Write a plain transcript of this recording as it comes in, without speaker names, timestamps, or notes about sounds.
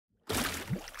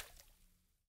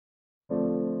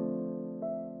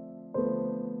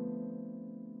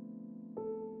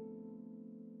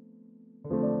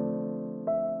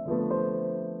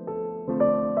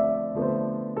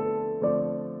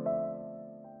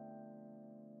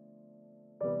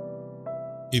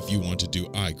If you want to do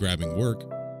eye-grabbing work,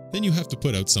 then you have to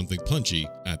put out something punchy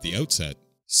at the outset.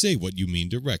 Say what you mean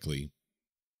directly.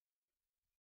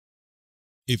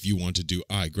 If you want to do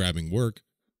eye-grabbing work,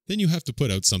 then you have to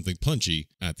put out something punchy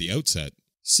at the outset.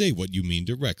 Say what you mean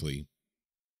directly.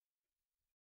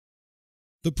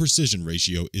 The precision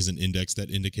ratio is an index that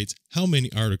indicates how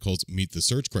many articles meet the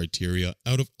search criteria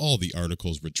out of all the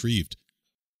articles retrieved.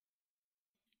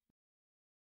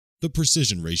 The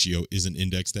precision ratio is an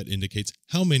index that indicates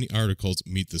how many articles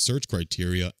meet the search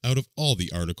criteria out of all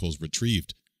the articles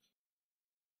retrieved.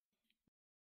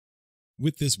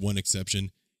 With this one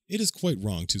exception, it is quite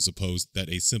wrong to suppose that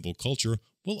a simple culture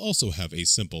will also have a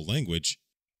simple language.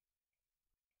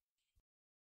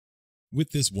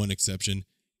 With this one exception,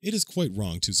 it is quite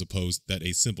wrong to suppose that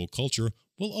a simple culture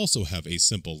will also have a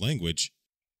simple language.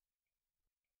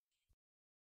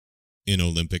 In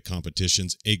Olympic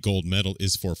competitions, a gold medal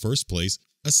is for first place,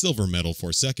 a silver medal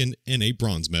for second, and a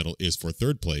bronze medal is for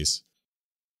third place.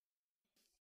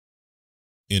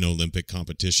 In Olympic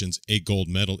competitions, a gold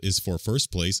medal is for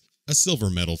first place, a silver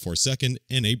medal for second,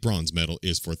 and a bronze medal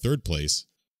is for third place.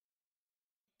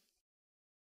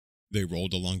 They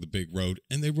rolled along the big road,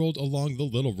 and they rolled along the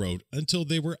little road until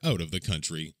they were out of the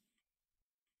country.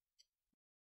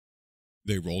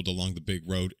 They rolled along the big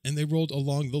road, and they rolled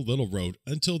along the little road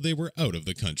until they were out of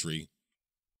the country.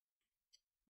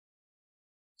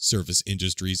 Service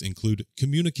industries include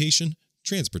communication,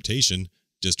 transportation,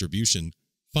 distribution,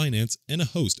 finance, and a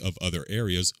host of other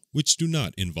areas which do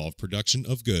not involve production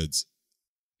of goods.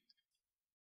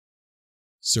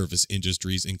 Service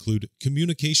industries include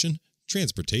communication,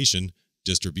 transportation,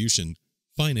 distribution,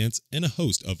 finance, and a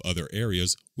host of other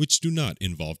areas which do not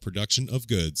involve production of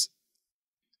goods.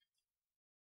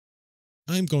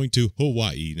 I'm going to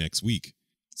Hawaii next week,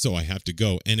 so I have to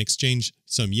go and exchange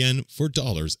some yen for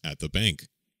dollars at the bank.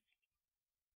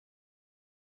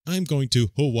 I'm going to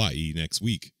Hawaii next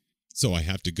week, so I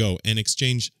have to go and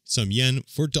exchange some yen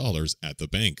for dollars at the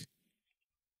bank.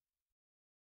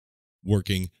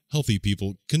 Working, healthy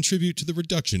people contribute to the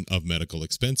reduction of medical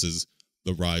expenses,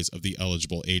 the rise of the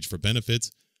eligible age for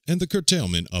benefits, and the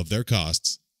curtailment of their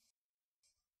costs.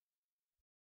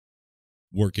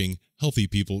 Working, healthy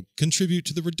people contribute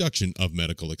to the reduction of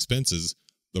medical expenses,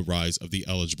 the rise of the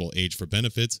eligible age for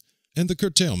benefits, and the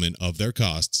curtailment of their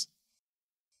costs.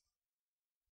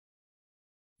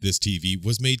 This TV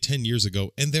was made 10 years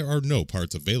ago and there are no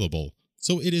parts available,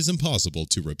 so it is impossible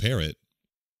to repair it.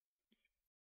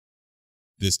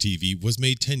 This TV was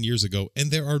made 10 years ago and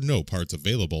there are no parts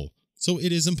available, so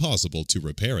it is impossible to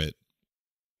repair it.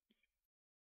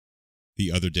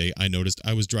 The other day I noticed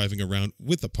I was driving around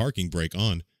with the parking brake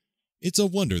on. It's a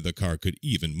wonder the car could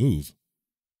even move.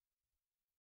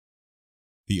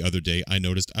 The other day I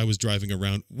noticed I was driving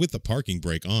around with the parking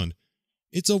brake on.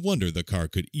 It's a wonder the car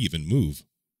could even move.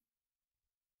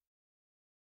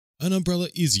 An umbrella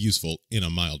is useful in a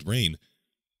mild rain,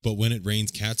 but when it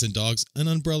rains cats and dogs, an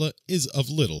umbrella is of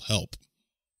little help.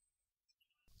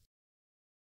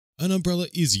 An umbrella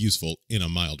is useful in a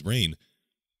mild rain,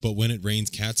 but when it rains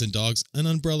cats and dogs, an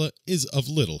umbrella is of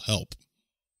little help.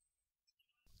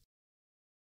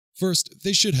 First,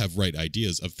 they should have right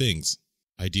ideas of things.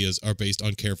 Ideas are based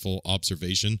on careful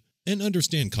observation and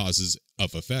understand causes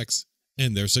of effects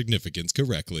and their significance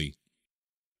correctly.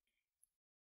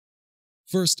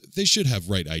 First, they should have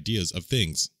right ideas of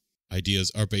things.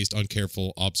 Ideas are based on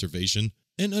careful observation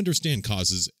and understand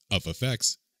causes of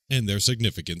effects and their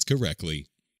significance correctly.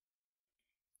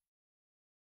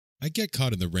 I get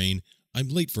caught in the rain, I'm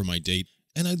late for my date,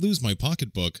 and I lose my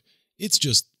pocketbook. It's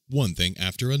just one thing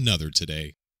after another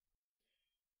today.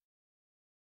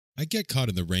 I get caught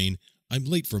in the rain, I'm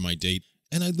late for my date,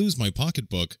 and I lose my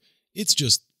pocketbook. It's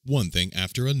just one thing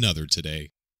after another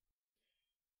today.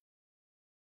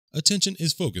 Attention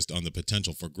is focused on the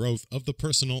potential for growth of the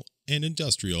personal and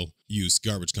industrial use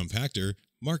garbage compactor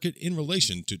market in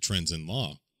relation to trends in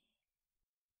law.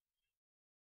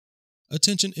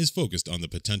 Attention is focused on the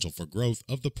potential for growth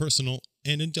of the personal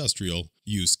and industrial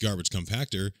use garbage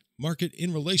compactor market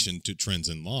in relation to trends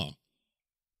in law.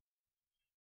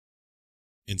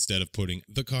 Instead of putting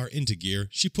the car into gear,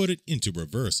 she put it into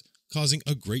reverse, causing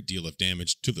a great deal of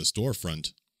damage to the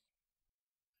storefront.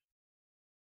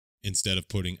 Instead of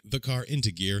putting the car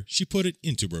into gear, she put it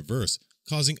into reverse,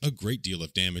 causing a great deal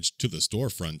of damage to the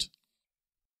storefront.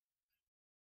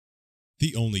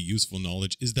 The only useful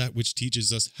knowledge is that which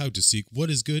teaches us how to seek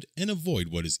what is good and avoid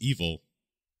what is evil.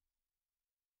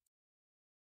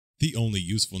 The only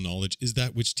useful knowledge is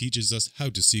that which teaches us how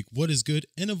to seek what is good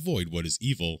and avoid what is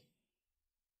evil.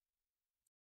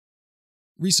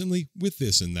 Recently, with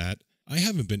this and that, I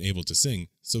haven't been able to sing,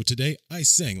 so today I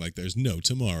sang like there's no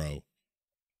tomorrow.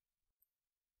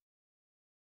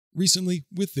 Recently,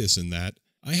 with this and that,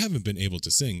 I haven't been able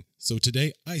to sing, so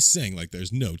today I sang like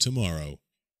there's no tomorrow.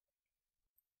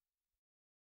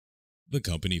 The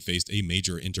company faced a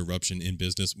major interruption in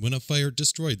business when a fire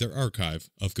destroyed their archive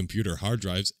of computer hard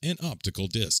drives and optical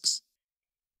discs.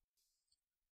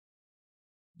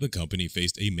 The company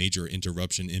faced a major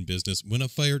interruption in business when a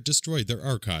fire destroyed their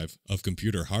archive of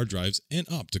computer hard drives and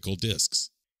optical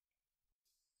discs.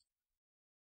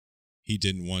 He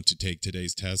didn't want to take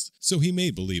today's test, so he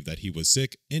made believe that he was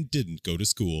sick and didn't go to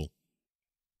school.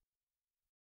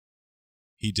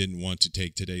 He didn't want to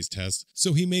take today's test,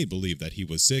 so he made believe that he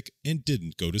was sick and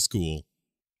didn't go to school.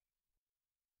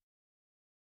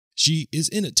 She is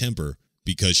in a temper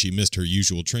because she missed her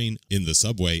usual train in the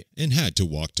subway and had to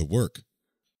walk to work.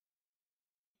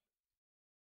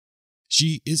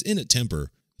 She is in a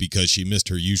temper because she missed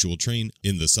her usual train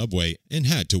in the subway and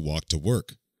had to walk to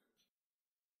work.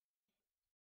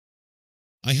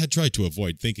 I had tried to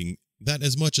avoid thinking that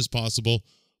as much as possible,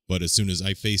 but as soon as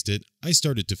I faced it, I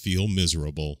started to feel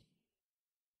miserable.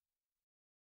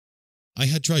 I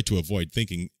had tried to avoid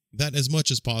thinking that as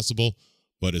much as possible,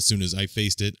 but as soon as I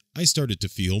faced it, I started to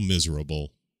feel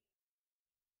miserable.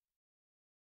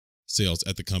 Sales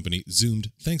at the company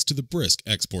zoomed thanks to the brisk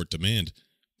export demand,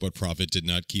 but profit did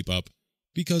not keep up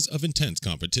because of intense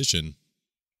competition.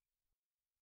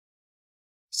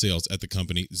 Sales at the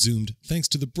company zoomed thanks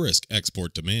to the brisk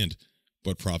export demand,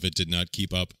 but profit did not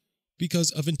keep up because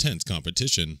of intense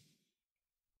competition.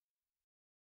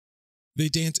 They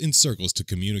dance in circles to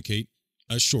communicate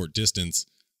a short distance,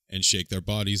 and shake their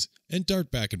bodies and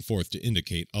dart back and forth to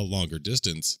indicate a longer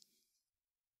distance.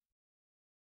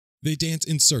 They dance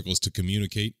in circles to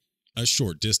communicate a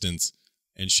short distance,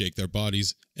 and shake their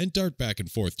bodies and dart back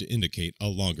and forth to indicate a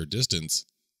longer distance.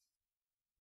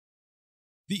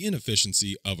 The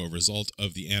inefficiency of a result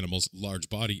of the animal's large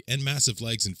body and massive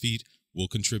legs and feet will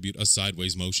contribute a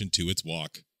sideways motion to its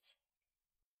walk.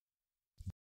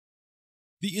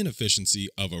 The inefficiency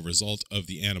of a result of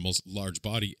the animal's large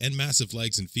body and massive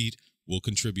legs and feet will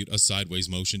contribute a sideways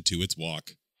motion to its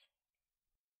walk.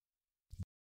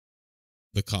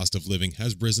 The cost of living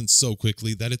has risen so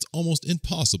quickly that it's almost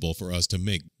impossible for us to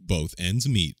make both ends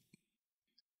meet.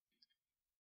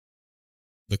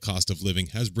 The cost of living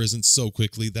has risen so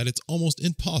quickly that it's almost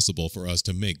impossible for us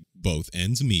to make both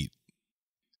ends meet.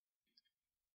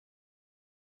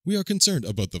 We are concerned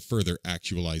about the further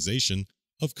actualization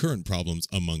of current problems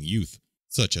among youth,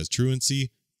 such as truancy,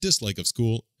 dislike of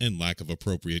school, and lack of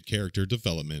appropriate character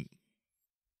development.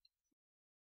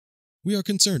 We are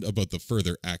concerned about the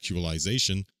further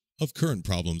actualization of current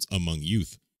problems among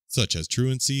youth, such as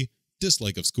truancy,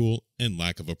 dislike of school, and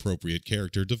lack of appropriate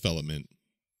character development.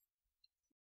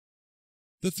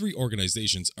 The three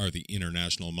organizations are the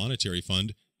International Monetary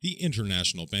Fund, the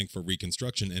International Bank for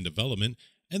Reconstruction and Development,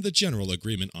 and the General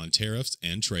Agreement on Tariffs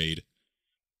and Trade.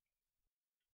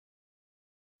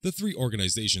 The three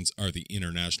organizations are the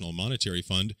International Monetary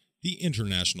Fund, the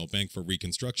International Bank for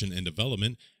Reconstruction and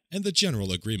Development, and the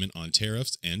General Agreement on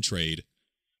Tariffs and Trade.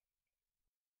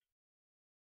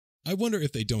 I wonder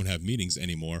if they don't have meetings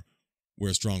anymore,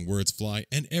 where strong words fly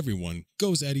and everyone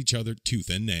goes at each other tooth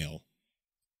and nail.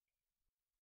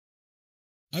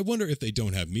 I wonder if they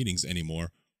don't have meetings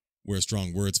anymore, where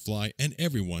strong words fly and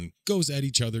everyone goes at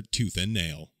each other tooth and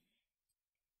nail.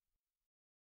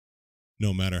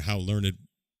 No matter how learned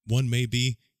one may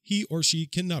be, he or she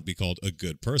cannot be called a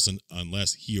good person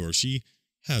unless he or she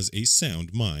has a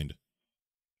sound mind.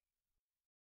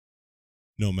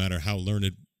 No matter how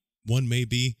learned one may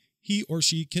be, he or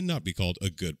she cannot be called a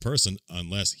good person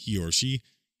unless he or she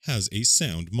has a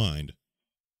sound mind.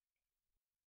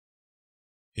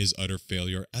 His utter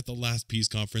failure at the last peace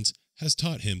conference has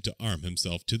taught him to arm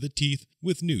himself to the teeth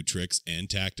with new tricks and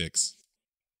tactics.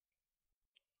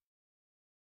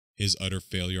 His utter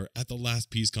failure at the last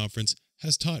peace conference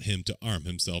has taught him to arm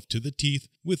himself to the teeth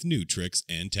with new tricks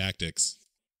and tactics.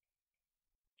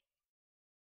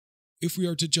 If we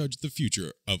are to judge the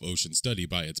future of ocean study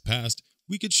by its past,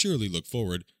 we could surely look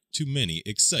forward to many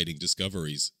exciting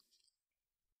discoveries.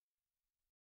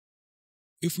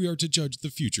 If we are to judge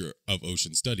the future of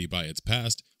ocean study by its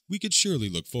past, we could surely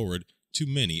look forward to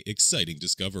many exciting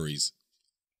discoveries.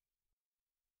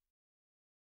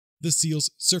 The seals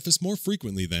surface more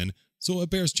frequently then, so a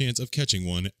bear's chance of catching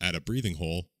one at a breathing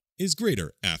hole is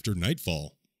greater after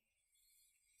nightfall.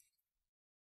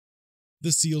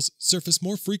 The seals surface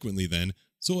more frequently then,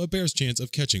 so a bear's chance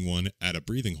of catching one at a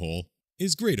breathing hole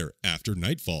is greater after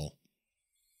nightfall.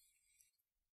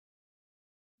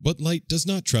 But light does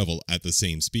not travel at the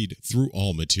same speed through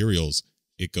all materials.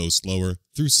 It goes slower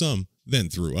through some than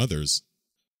through others.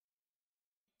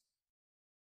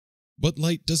 But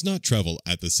light does not travel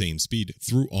at the same speed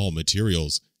through all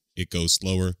materials. It goes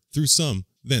slower through some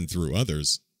than through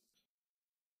others.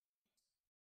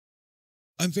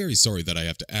 I'm very sorry that I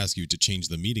have to ask you to change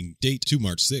the meeting date to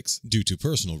March 6 due to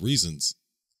personal reasons.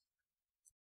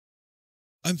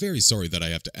 I'm very sorry that I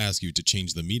have to ask you to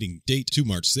change the meeting date to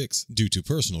March 6 due to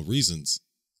personal reasons.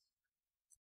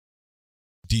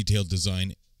 Detailed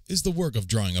design is the work of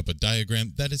drawing up a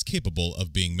diagram that is capable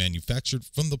of being manufactured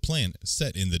from the plan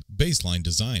set in the baseline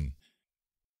design.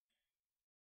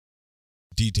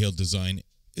 Detailed design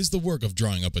is the work of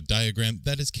drawing up a diagram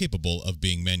that is capable of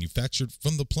being manufactured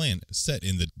from the plan set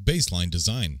in the baseline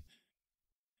design.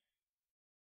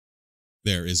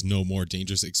 There is no more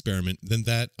dangerous experiment than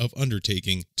that of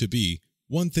undertaking to be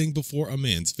one thing before a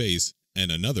man's face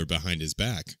and another behind his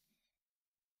back.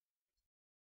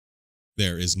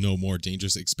 There is no more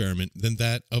dangerous experiment than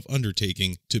that of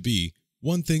undertaking to be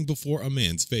one thing before a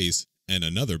man's face and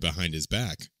another behind his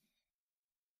back.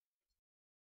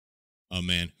 A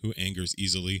man who angers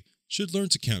easily should learn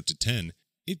to count to 10.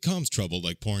 It calms trouble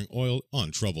like pouring oil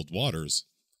on troubled waters.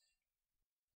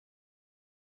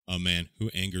 A man who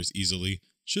angers easily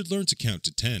should learn to count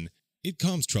to 10. It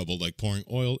calms trouble like pouring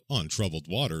oil on troubled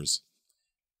waters.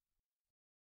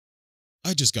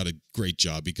 I just got a great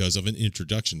job because of an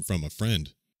introduction from a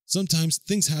friend. Sometimes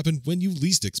things happen when you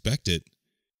least expect it.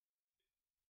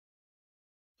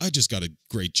 I just got a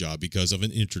great job because of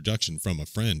an introduction from a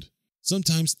friend.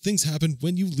 Sometimes things happen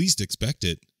when you least expect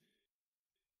it.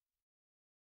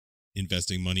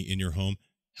 Investing money in your home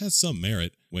has some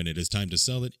merit. When it is time to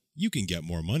sell it, you can get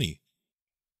more money.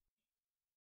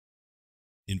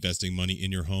 Investing money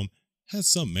in your home has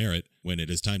some merit. When it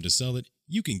is time to sell it,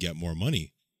 you can get more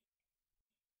money.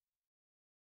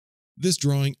 This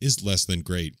drawing is less than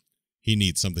great. He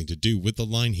needs something to do with the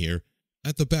line here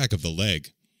at the back of the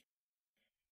leg.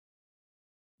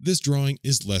 This drawing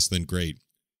is less than great.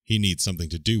 He needs something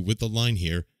to do with the line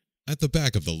here at the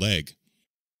back of the leg.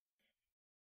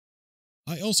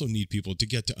 I also need people to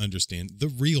get to understand the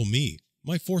real me.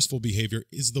 My forceful behavior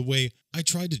is the way I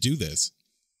try to do this.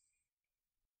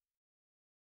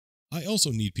 I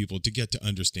also need people to get to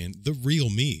understand the real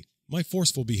me. My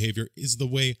forceful behavior is the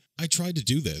way I try to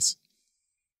do this.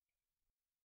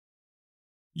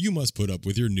 You must put up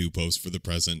with your new post for the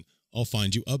present. I'll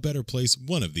find you a better place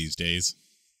one of these days.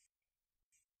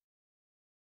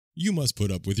 You must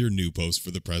put up with your new post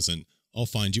for the present. I'll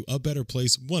find you a better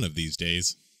place one of these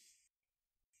days.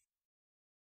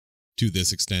 To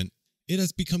this extent, it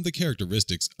has become the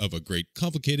characteristics of a great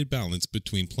complicated balance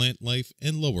between plant life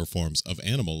and lower forms of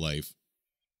animal life.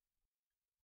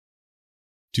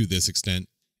 To this extent,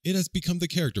 it has become the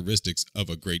characteristics of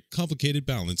a great complicated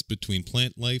balance between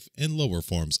plant life and lower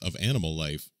forms of animal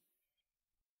life.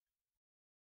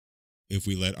 If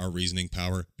we let our reasoning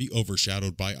power be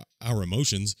overshadowed by our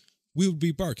emotions, we would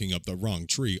be barking up the wrong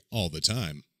tree all the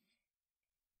time.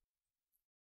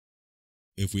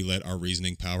 If we let our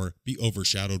reasoning power be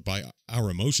overshadowed by our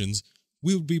emotions,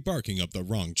 we would be barking up the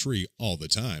wrong tree all the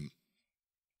time.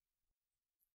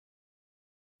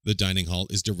 The dining hall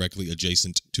is directly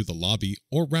adjacent to the lobby,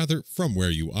 or rather, from where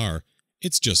you are.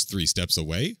 It's just 3 steps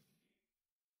away.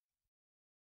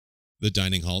 The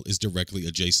dining hall is directly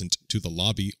adjacent to the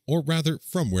lobby, or rather,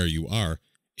 from where you are.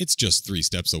 It's just 3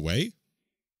 steps away.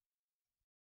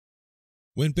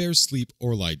 When bears sleep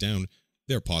or lie down,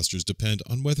 their postures depend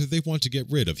on whether they want to get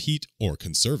rid of heat or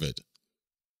conserve it.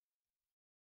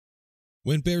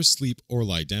 When bears sleep or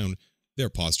lie down, their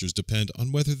postures depend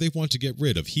on whether they want to get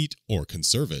rid of heat or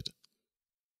conserve it.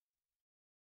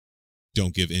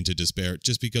 Don't give in to despair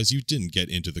just because you didn't get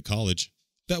into the college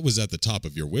that was at the top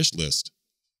of your wish list.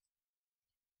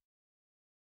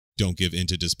 Don't give in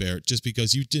to despair just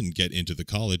because you didn't get into the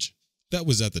college that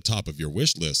was at the top of your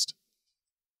wish list.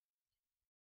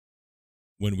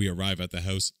 When we arrive at the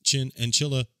house, Chin and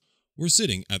Chilla were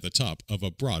sitting at the top of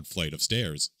a broad flight of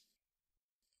stairs.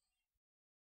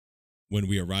 When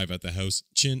we arrive at the house,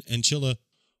 Chin and Chilla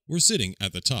were sitting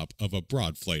at the top of a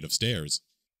broad flight of stairs.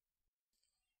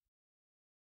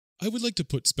 I would like to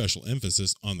put special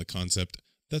emphasis on the concept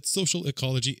that social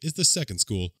ecology is the second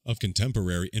school of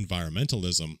contemporary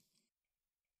environmentalism.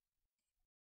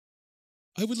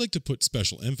 I would like to put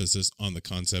special emphasis on the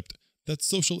concept that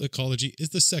social ecology is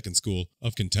the second school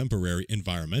of contemporary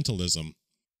environmentalism.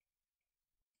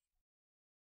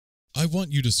 I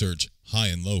want you to search high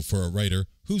and low for a writer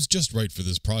who's just right for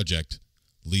this project.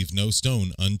 Leave no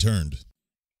stone unturned.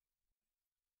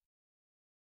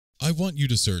 I want you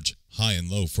to search high and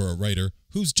low for a writer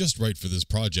who's just right for this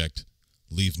project.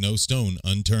 Leave no stone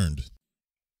unturned.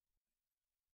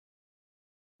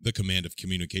 The command of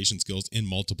communication skills in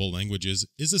multiple languages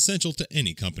is essential to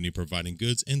any company providing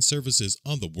goods and services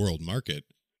on the world market.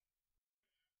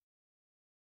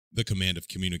 The command of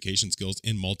communication skills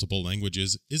in multiple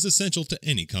languages is essential to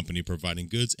any company providing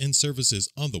goods and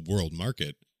services on the world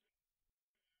market.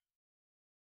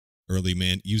 Early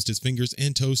man used his fingers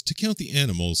and toes to count the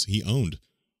animals he owned,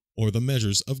 or the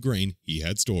measures of grain he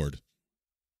had stored.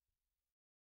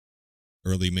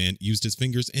 Early man used his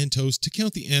fingers and toes to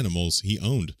count the animals he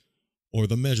owned, or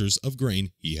the measures of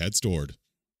grain he had stored.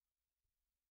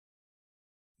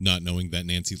 Not knowing that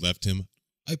Nancy left him,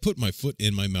 I put my foot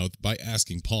in my mouth by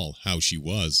asking Paul how she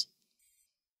was.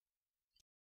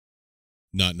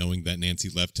 Not knowing that Nancy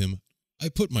left him, I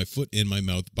put my foot in my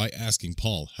mouth by asking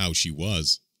Paul how she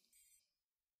was.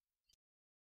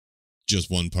 Just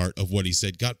one part of what he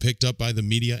said got picked up by the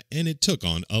media and it took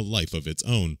on a life of its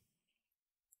own.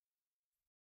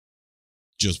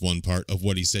 Just one part of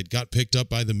what he said got picked up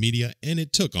by the media and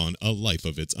it took on a life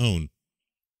of its own.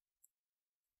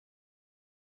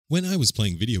 When I was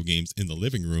playing video games in the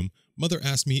living room, Mother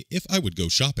asked me if I would go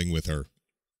shopping with her.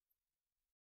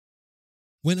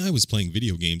 When I was playing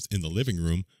video games in the living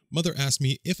room, Mother asked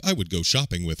me if I would go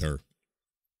shopping with her.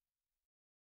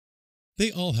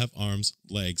 They all have arms,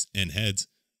 legs, and heads.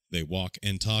 They walk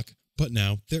and talk, but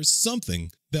now there's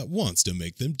something that wants to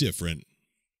make them different.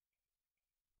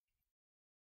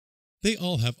 They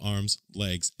all have arms,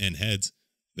 legs, and heads.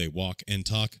 They walk and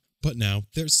talk, but now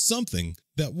there's something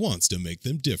that wants to make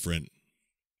them different.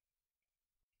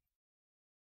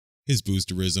 His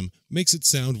boosterism makes it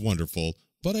sound wonderful,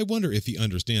 but I wonder if he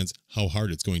understands how hard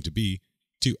it's going to be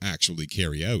to actually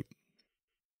carry out.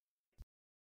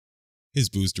 His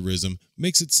boosterism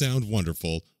makes it sound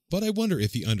wonderful, but I wonder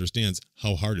if he understands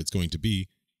how hard it's going to be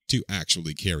to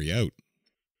actually carry out.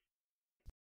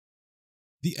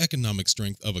 The economic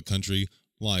strength of a country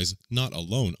lies not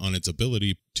alone on its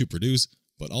ability to produce,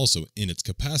 but also in its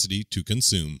capacity to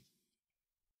consume.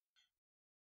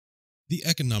 The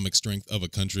economic strength of a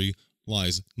country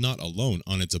lies not alone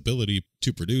on its ability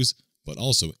to produce, but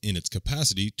also in its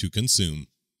capacity to consume.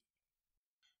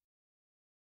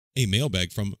 A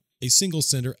mailbag from a single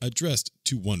sender addressed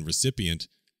to one recipient.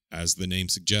 As the name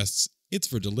suggests, it's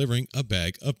for delivering a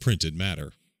bag of printed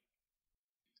matter.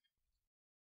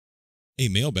 A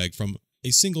mailbag from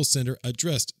a single sender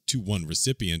addressed to one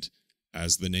recipient.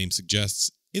 As the name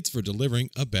suggests, it's for delivering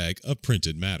a bag of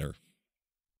printed matter.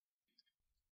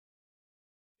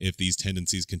 If these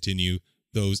tendencies continue,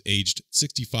 those aged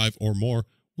 65 or more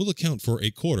will account for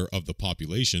a quarter of the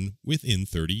population within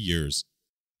 30 years.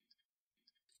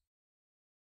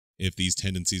 If these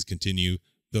tendencies continue,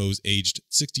 those aged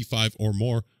 65 or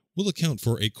more will account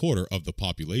for a quarter of the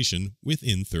population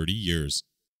within 30 years.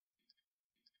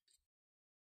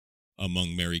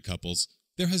 Among married couples,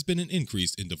 there has been an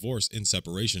increase in divorce and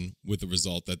separation, with the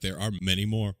result that there are many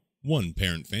more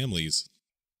one-parent families.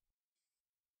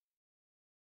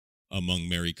 Among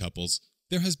married couples,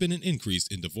 there has been an increase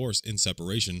in divorce and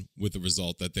separation, with the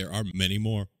result that there are many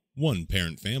more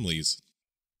one-parent families.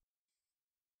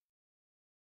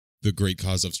 The great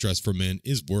cause of stress for men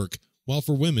is work, while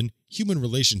for women, human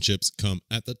relationships come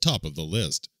at the top of the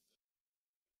list.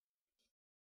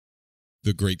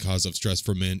 The great cause of stress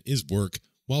for men is work,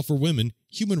 while for women,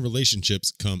 human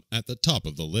relationships come at the top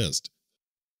of the list.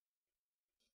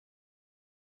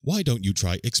 Why don't you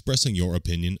try expressing your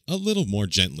opinion a little more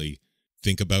gently?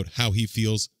 Think about how he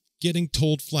feels getting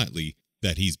told flatly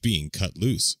that he's being cut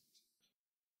loose.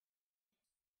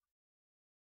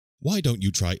 Why don't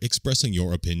you try expressing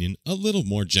your opinion a little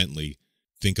more gently?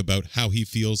 Think about how he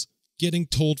feels getting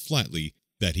told flatly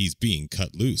that he's being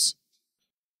cut loose.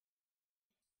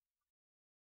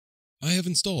 I have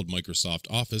installed Microsoft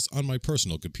Office on my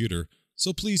personal computer,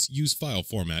 so please use file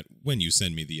format when you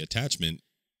send me the attachment.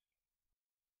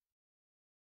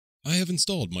 I have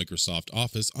installed Microsoft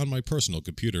Office on my personal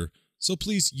computer, so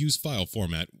please use file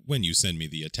format when you send me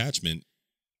the attachment.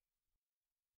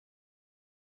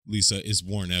 Lisa is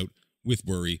worn out with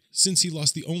worry since he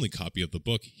lost the only copy of the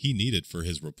book he needed for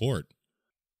his report.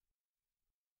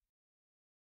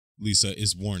 Lisa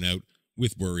is worn out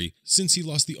with worry since he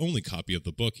lost the only copy of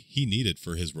the book he needed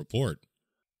for his report.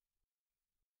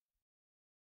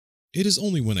 It is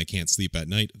only when I can't sleep at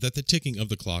night that the ticking of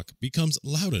the clock becomes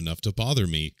loud enough to bother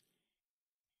me.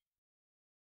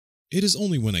 It is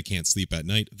only when I can't sleep at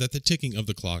night that the ticking of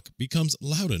the clock becomes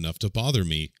loud enough to bother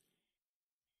me.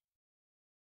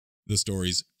 The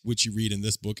stories which you read in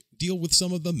this book deal with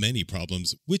some of the many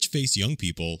problems which face young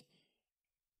people.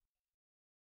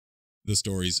 The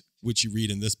stories which you read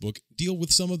in this book deal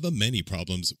with some of the many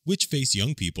problems which face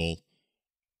young people.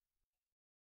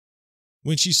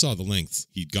 When she saw the lengths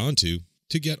he'd gone to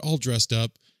get all dressed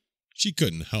up, she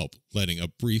couldn't help letting a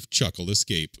brief chuckle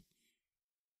escape.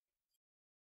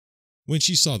 When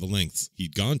she saw the lengths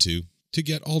he'd gone to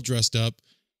get all dressed up,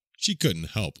 she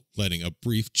couldn't help letting a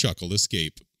brief chuckle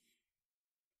escape.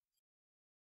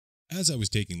 As I was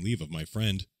taking leave of my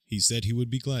friend, he said he would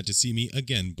be glad to see me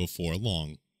again before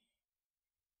long.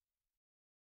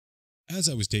 As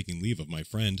I was taking leave of my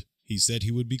friend, he said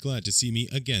he would be glad to see me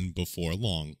again before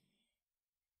long.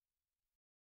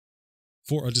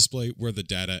 For a display where the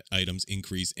data items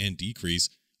increase and decrease,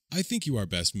 I think you are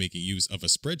best making use of a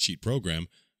spreadsheet program,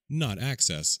 not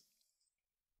Access.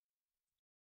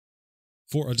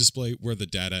 For a display where the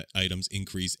data items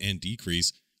increase and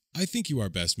decrease, I think you are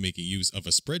best making use of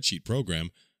a spreadsheet program,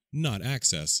 not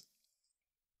Access.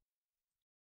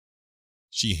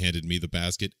 She handed me the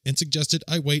basket and suggested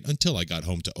I wait until I got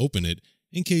home to open it,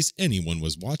 in case anyone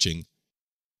was watching.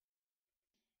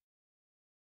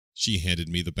 She handed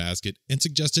me the basket and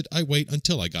suggested I wait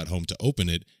until I got home to open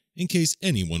it, in case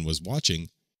anyone was watching.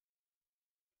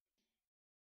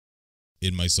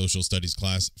 In my social studies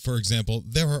class, for example,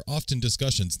 there are often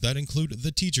discussions that include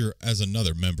the teacher as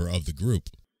another member of the group.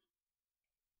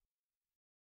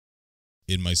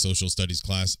 In my social studies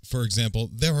class, for example,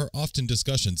 there are often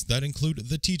discussions that include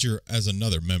the teacher as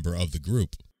another member of the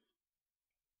group.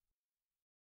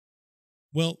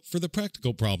 Well, for the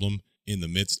practical problem, in the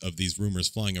midst of these rumors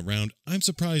flying around, I'm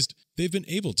surprised they've been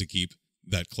able to keep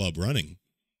that club running.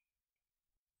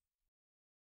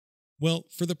 Well,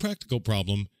 for the practical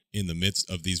problem, in the midst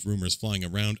of these rumors flying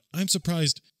around, I'm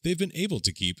surprised they've been able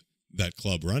to keep that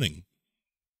club running.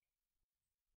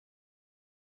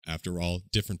 After all,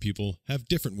 different people have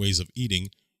different ways of eating,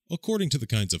 according to the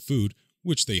kinds of food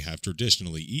which they have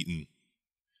traditionally eaten.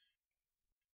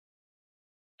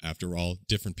 After all,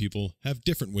 different people have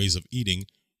different ways of eating,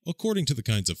 according to the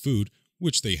kinds of food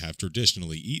which they have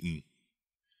traditionally eaten.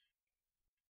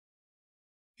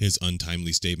 His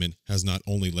untimely statement has not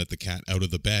only let the cat out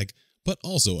of the bag, but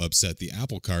also upset the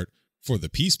apple cart for the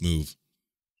peace move.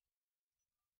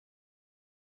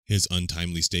 His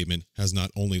untimely statement has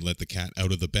not only let the cat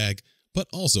out of the bag, but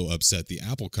also upset the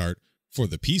apple cart for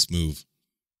the peace move.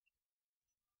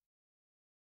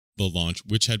 The launch,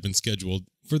 which had been scheduled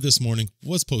for this morning,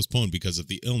 was postponed because of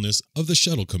the illness of the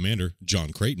shuttle commander,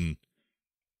 John Creighton.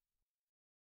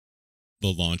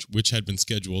 The launch, which had been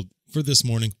scheduled for this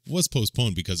morning, was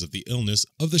postponed because of the illness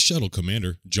of the shuttle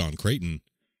commander, John Creighton.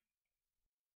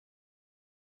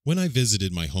 When I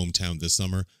visited my hometown this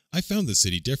summer, I found the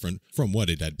city different from what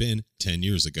it had been 10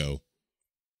 years ago.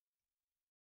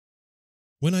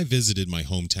 When I visited my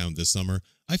hometown this summer,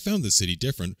 I found the city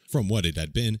different from what it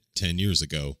had been 10 years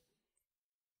ago.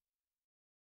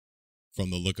 From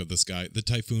the look of the sky, the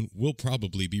typhoon will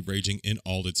probably be raging in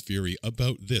all its fury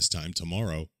about this time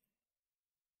tomorrow.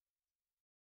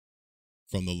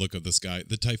 From the look of the sky,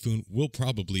 the typhoon will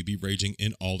probably be raging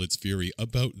in all its fury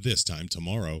about this time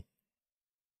tomorrow.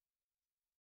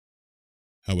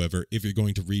 However, if you're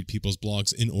going to read people's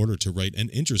blogs in order to write an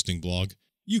interesting blog,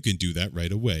 you can do that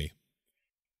right away.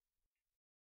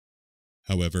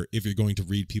 However, if you're going to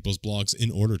read people's blogs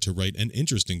in order to write an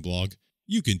interesting blog,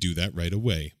 you can do that right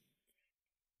away.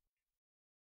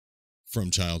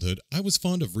 From childhood, I was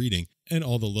fond of reading, and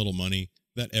all the little money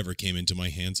that ever came into my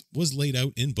hands was laid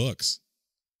out in books.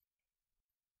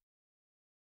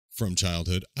 From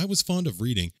childhood, I was fond of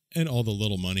reading, and all the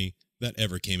little money that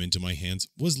ever came into my hands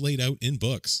was laid out in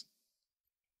books.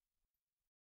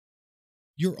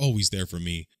 You're always there for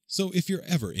me, so if you're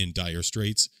ever in dire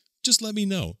straits, just let me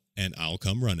know, and I'll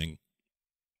come running.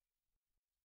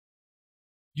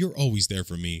 You're always there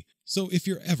for me, so if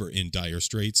you're ever in dire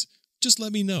straits, just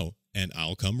let me know, and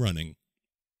I'll come running.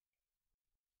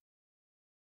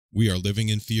 We are living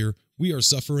in fear, we are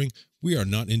suffering, we are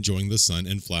not enjoying the sun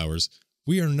and flowers,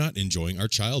 we are not enjoying our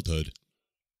childhood.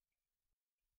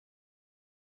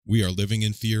 We are living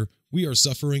in fear, we are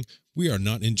suffering, we are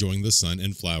not enjoying the sun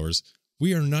and flowers,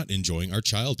 we are not enjoying our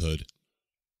childhood.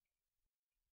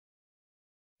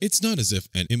 It's not as if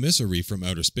an emissary from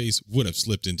outer space would have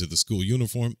slipped into the school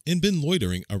uniform and been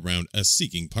loitering around a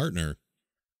seeking partner.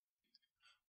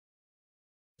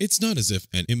 It's not as if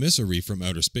an emissary from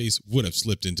outer space would have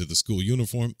slipped into the school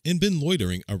uniform and been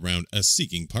loitering around a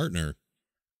seeking partner.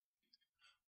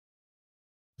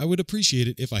 I would appreciate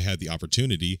it if I had the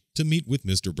opportunity to meet with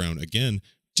Mr. Brown again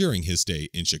during his stay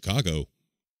in Chicago.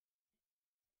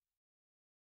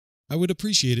 I would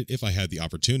appreciate it if I had the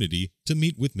opportunity to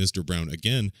meet with Mr. Brown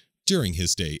again during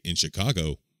his stay in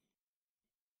Chicago.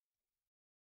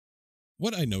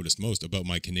 What I noticed most about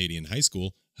my Canadian high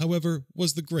school, however,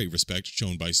 was the great respect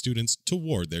shown by students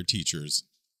toward their teachers.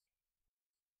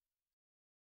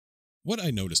 What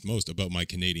I noticed most about my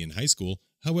Canadian high school,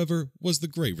 however, was the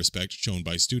great respect shown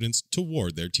by students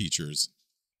toward their teachers.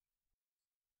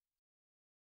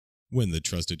 When the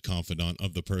trusted confidant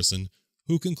of the person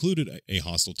who concluded a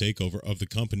hostile takeover of the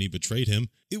company betrayed him,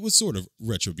 it was sort of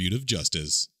retributive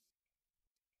justice.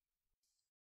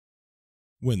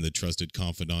 When the trusted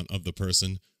confidant of the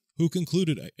person who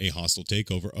concluded a hostile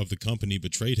takeover of the company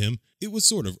betrayed him, it was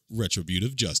sort of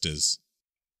retributive justice.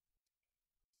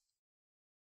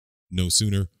 No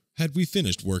sooner had we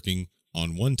finished working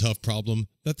on one tough problem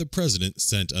that the president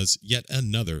sent us yet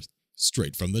another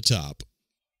straight from the top.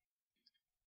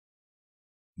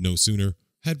 No sooner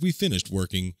had we finished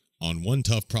working on one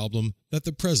tough problem that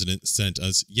the president sent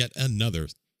us yet another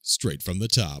straight from the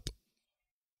top.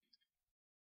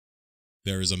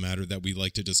 There is a matter that we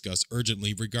like to discuss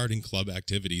urgently regarding club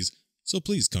activities, so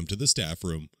please come to the staff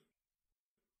room.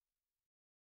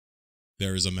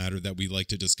 There is a matter that we like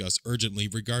to discuss urgently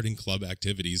regarding club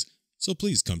activities, so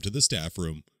please come to the staff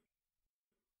room.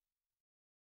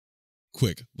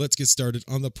 Quick, let's get started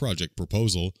on the project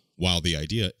proposal while the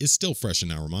idea is still fresh in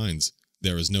our minds.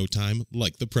 There is no time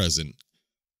like the present.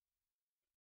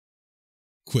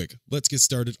 Quick, let's get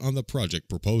started on the project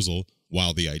proposal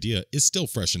while the idea is still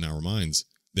fresh in our minds.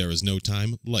 There is no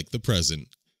time like the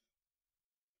present.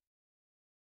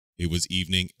 It was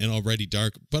evening and already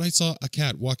dark, but I saw a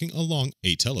cat walking along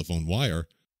a telephone wire.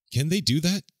 Can they do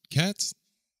that, cats?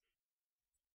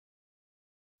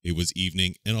 It was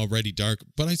evening and already dark,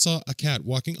 but I saw a cat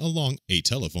walking along a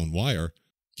telephone wire.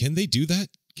 Can they do that,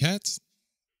 cats?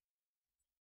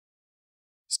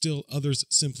 Still others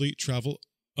simply travel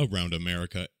around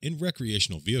America in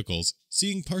recreational vehicles,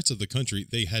 seeing parts of the country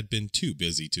they had been too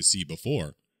busy to see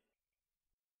before.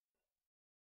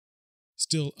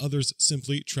 Still others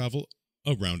simply travel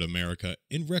around America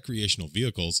in recreational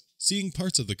vehicles, seeing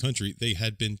parts of the country they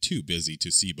had been too busy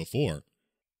to see before.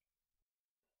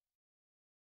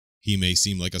 He may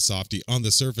seem like a softy on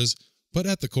the surface, but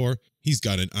at the core, he's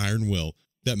got an iron will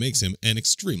that makes him an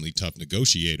extremely tough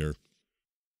negotiator.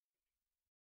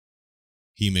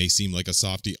 He may seem like a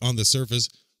softy on the surface,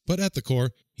 but at the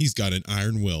core, he's got an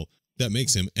iron will that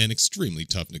makes him an extremely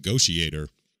tough negotiator.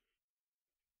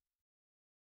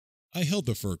 I held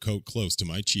the fur coat close to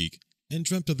my cheek and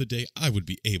dreamt of the day I would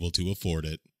be able to afford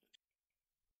it.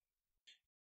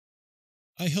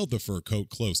 I held the fur coat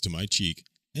close to my cheek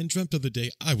and dreamt of the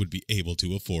day I would be able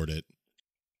to afford it.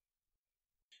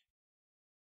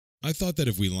 I thought that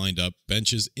if we lined up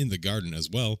benches in the garden as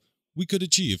well, we could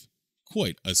achieve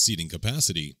quite a seating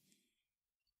capacity.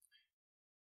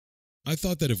 I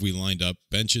thought that if we lined up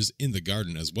benches in the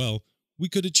garden as well, we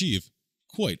could achieve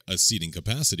quite a seating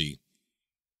capacity.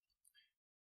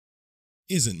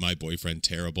 Isn't my boyfriend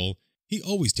terrible? He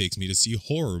always takes me to see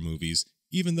horror movies,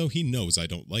 even though he knows I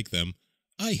don't like them.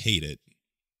 I hate it.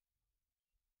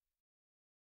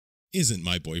 Isn't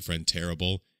my boyfriend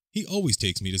terrible? He always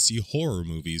takes me to see horror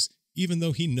movies, even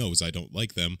though he knows I don't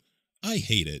like them. I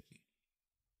hate it.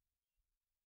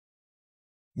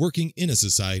 Working in a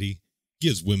society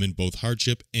gives women both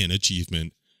hardship and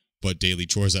achievement, but daily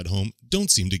chores at home don't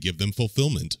seem to give them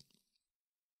fulfillment.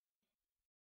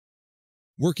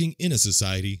 Working in a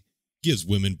society gives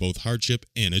women both hardship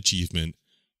and achievement,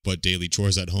 but daily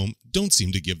chores at home don't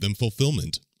seem to give them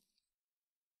fulfillment.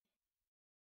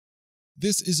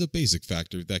 This is a basic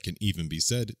factor that can even be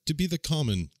said to be the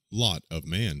common lot of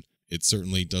man. It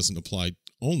certainly doesn't apply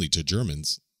only to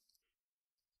Germans.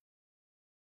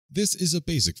 This is a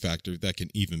basic factor that can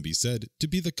even be said to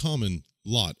be the common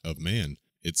lot of man.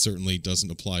 It certainly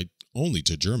doesn't apply only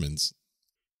to Germans.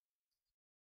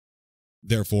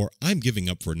 Therefore, I'm giving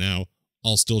up for now.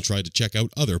 I'll still try to check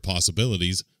out other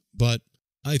possibilities, but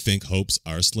I think hopes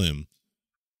are slim.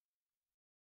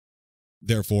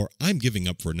 Therefore, I'm giving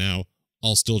up for now.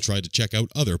 I'll still try to check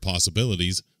out other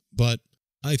possibilities, but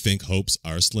I think hopes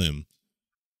are slim.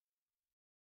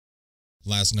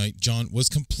 Last night, John was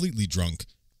completely drunk,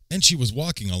 and she was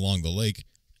walking along the lake,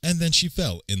 and then she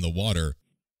fell in the water.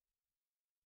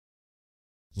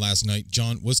 Last night,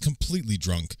 John was completely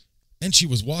drunk, and she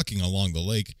was walking along the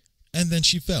lake, and then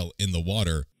she fell in the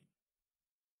water.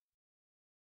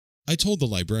 I told the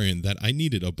librarian that I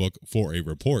needed a book for a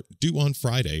report due on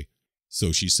Friday,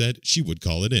 so she said she would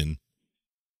call it in.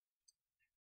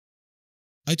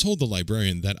 I told the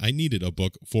librarian that I needed a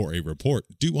book for a report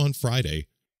due on Friday,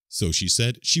 so she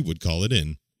said she would call it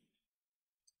in.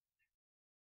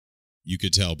 You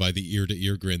could tell by the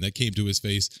ear-to-ear grin that came to his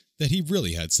face that he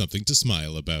really had something to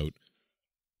smile about.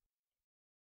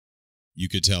 You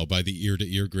could tell by the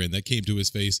ear-to-ear grin that came to his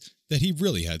face that he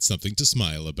really had something to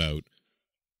smile about.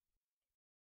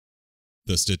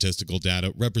 The statistical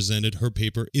data represented her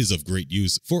paper is of great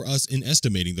use for us in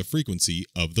estimating the frequency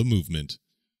of the movement.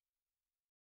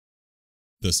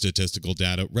 The statistical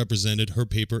data represented her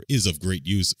paper is of great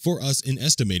use for us in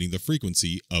estimating the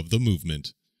frequency of the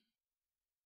movement.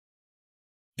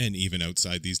 And even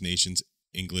outside these nations,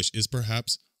 English is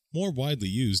perhaps more widely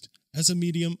used as a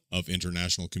medium of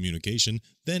international communication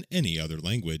than any other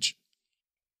language.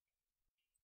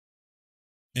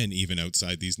 And even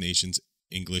outside these nations,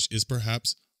 English is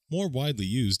perhaps more widely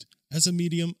used as a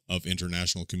medium of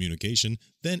international communication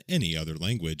than any other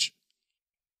language.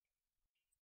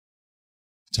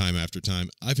 Time after time,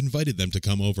 I've invited them to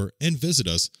come over and visit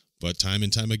us, but time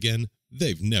and time again,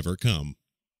 they've never come.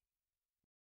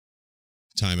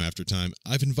 Time after time,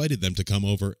 I've invited them to come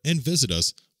over and visit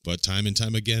us, but time and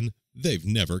time again, they've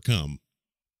never come.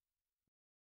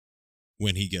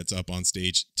 When he gets up on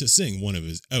stage to sing one of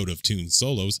his out-of-tune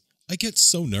solos, I get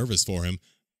so nervous for him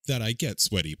that I get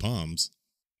sweaty palms.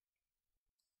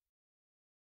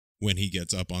 When he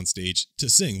gets up on stage to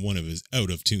sing one of his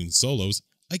out-of-tune solos,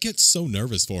 I get so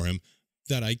nervous for him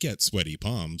that I get sweaty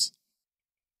palms.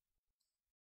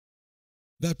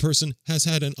 That person has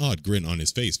had an odd grin on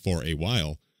his face for a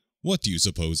while. What do you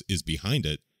suppose is behind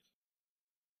it?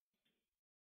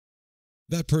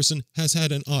 That person has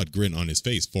had an odd grin on his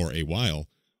face for a while.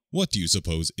 What do you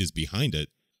suppose is behind it?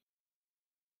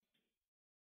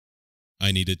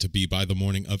 I need it to be by the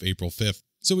morning of April 5th,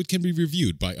 so it can be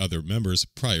reviewed by other members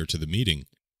prior to the meeting.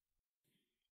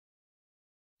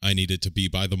 I need it to be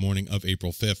by the morning of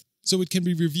April 5th, so it can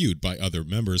be reviewed by other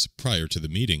members prior to the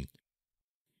meeting.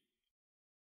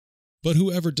 But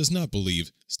whoever does not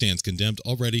believe stands condemned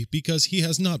already because he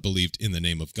has not believed in the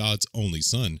name of God's only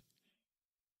Son.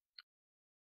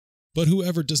 But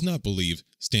whoever does not believe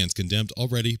stands condemned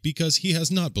already because he has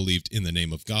not believed in the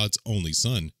name of God's only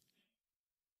Son.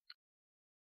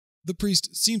 The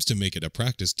priest seems to make it a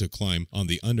practice to climb on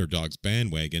the underdog's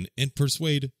bandwagon and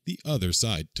persuade the other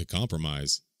side to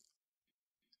compromise.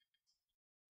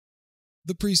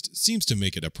 The priest seems to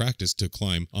make it a practice to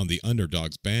climb on the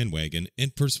underdog's bandwagon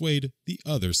and persuade the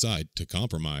other side to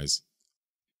compromise.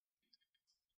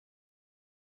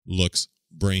 Looks,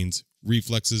 brains,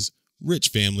 reflexes, rich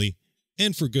family,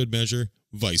 and for good measure,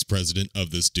 vice president of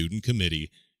the student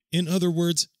committee. In other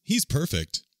words, he's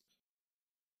perfect.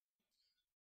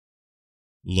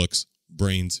 Looks,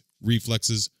 brains,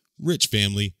 reflexes, rich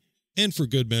family, and for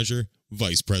good measure,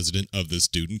 vice president of the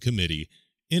student committee.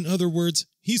 In other words,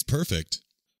 he's perfect.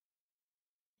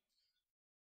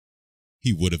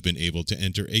 He would have been able to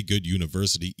enter a good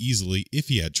university easily if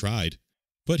he had tried,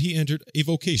 but he entered a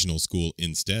vocational school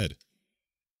instead.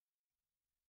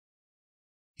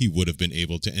 He would have been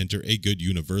able to enter a good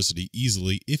university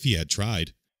easily if he had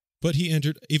tried, but he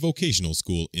entered a vocational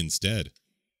school instead.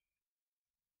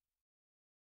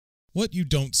 What you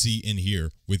don't see and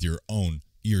hear with your own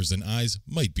ears and eyes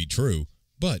might be true,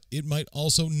 but it might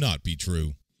also not be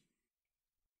true.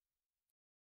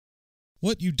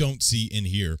 What you don't see and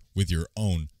hear with your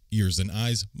own ears and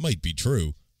eyes might be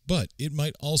true, but it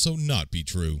might also not be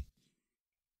true.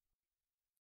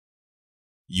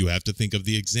 You have to think of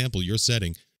the example you're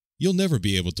setting. You'll never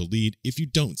be able to lead if you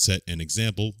don't set an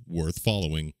example worth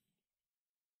following.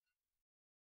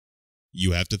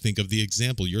 You have to think of the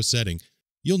example you're setting.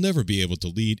 You'll never be able to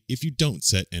lead if you don't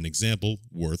set an example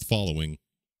worth following.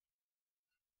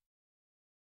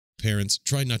 Parents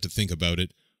try not to think about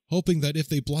it, hoping that if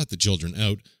they blot the children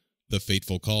out, the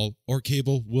fateful call or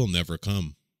cable will never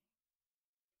come.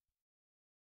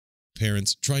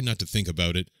 Parents try not to think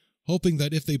about it, hoping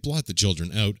that if they blot the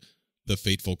children out, the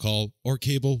fateful call or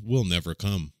cable will never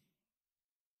come.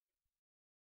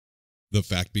 The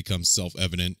fact becomes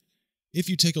self-evident if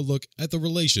you take a look at the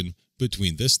relation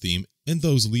between this theme and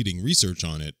those leading research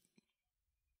on it.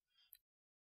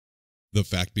 The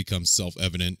fact becomes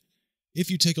self-evident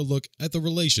if you take a look at the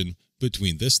relation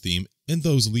between this theme and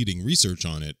those leading research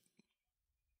on it.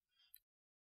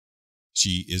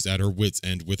 She is at her wit's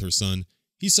end with her son.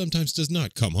 He sometimes does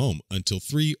not come home until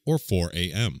 3 or 4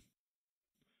 a.m.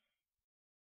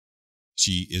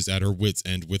 She is at her wit's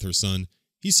end with her son.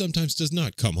 He sometimes does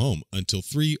not come home until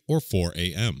 3 or 4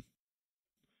 a.m.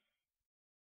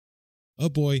 A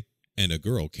boy and a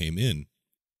girl came in.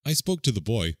 I spoke to the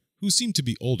boy, who seemed to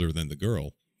be older than the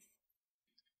girl.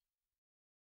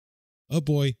 A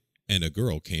boy and a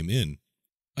girl came in.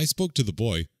 I spoke to the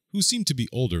boy, who seemed to be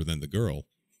older than the girl.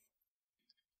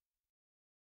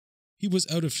 He was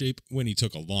out of shape when he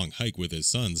took a long hike with his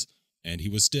sons, and he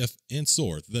was stiff and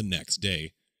sore the next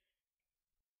day.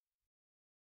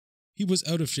 He was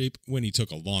out of shape when he took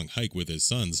a long hike with his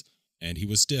sons, and he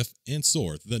was stiff and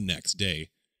sore the next day.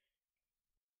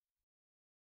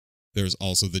 There's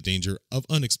also the danger of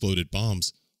unexploded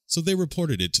bombs, so they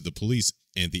reported it to the police,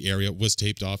 and the area was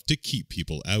taped off to keep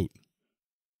people out.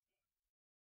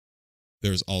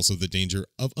 There's also the danger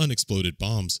of unexploded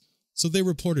bombs, so they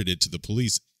reported it to the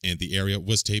police, and the area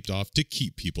was taped off to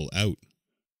keep people out.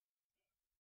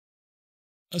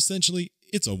 Essentially,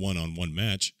 it's a one-on-one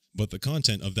match, but the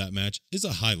content of that match is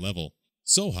a high level,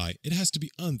 so high it has to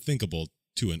be unthinkable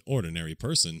to an ordinary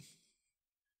person.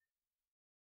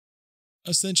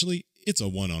 Essentially, it's a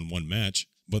one-on-one match,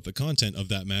 but the content of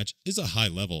that match is a high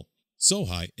level, so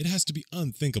high it has to be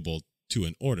unthinkable to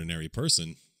an ordinary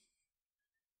person.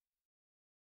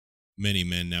 Many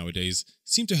men nowadays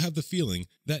seem to have the feeling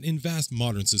that in vast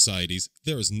modern societies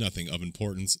there is nothing of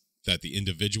importance that the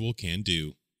individual can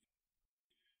do.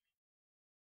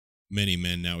 Many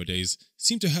men nowadays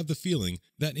seem to have the feeling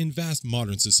that in vast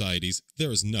modern societies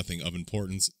there is nothing of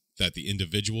importance that the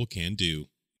individual can do.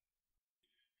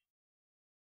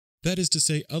 That is to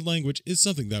say, a language is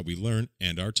something that we learn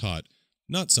and are taught,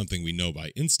 not something we know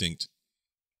by instinct.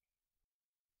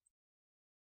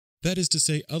 That is to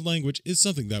say, a language is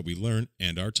something that we learn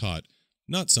and are taught,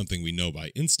 not something we know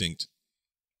by instinct.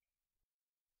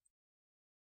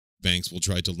 Banks will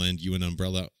try to lend you an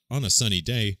umbrella on a sunny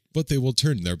day, but they will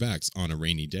turn their backs on a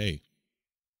rainy day.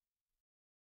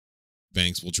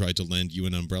 Banks will try to lend you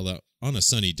an umbrella on a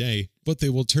sunny day, but they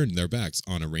will turn their backs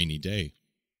on a rainy day.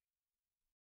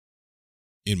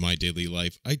 In my daily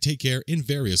life, I take care in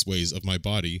various ways of my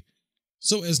body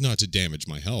so as not to damage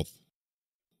my health.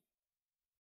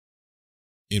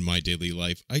 In my daily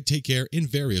life, I take care in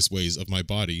various ways of my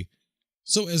body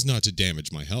so as not to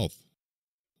damage my health.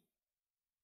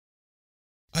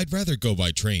 I'd rather go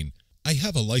by train. I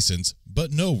have a license,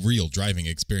 but no real driving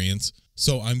experience,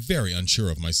 so I'm very unsure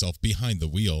of myself behind the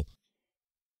wheel.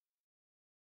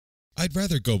 I'd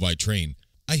rather go by train.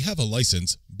 I have a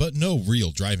license, but no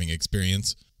real driving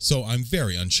experience, so I'm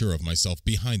very unsure of myself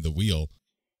behind the wheel.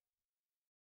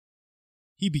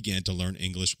 He began to learn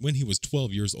English when he was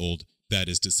 12 years old, that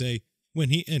is to say, when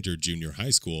he entered junior high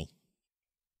school.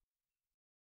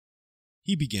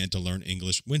 He began to learn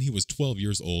English when he was 12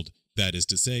 years old, that is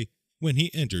to say, when he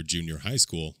entered junior high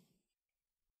school.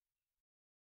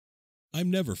 I'm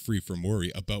never free from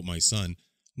worry about my son.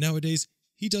 Nowadays,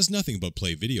 he does nothing but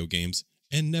play video games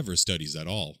and never studies at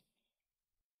all.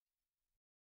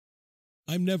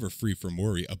 I'm never free from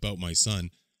worry about my son.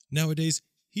 Nowadays,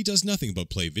 he does nothing but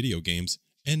play video games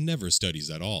and never studies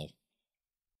at all.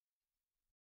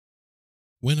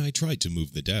 When I tried to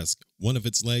move the desk, one of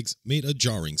its legs made a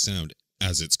jarring sound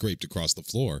as it scraped across the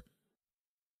floor.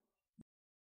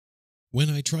 When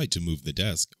I tried to move the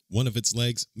desk, one of its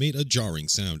legs made a jarring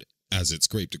sound as it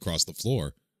scraped across the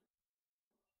floor.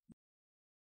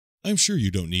 I'm sure you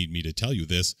don't need me to tell you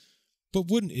this, but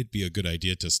wouldn't it be a good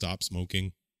idea to stop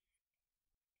smoking?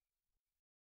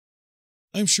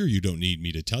 I'm sure you don't need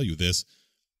me to tell you this,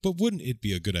 but wouldn't it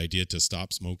be a good idea to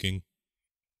stop smoking?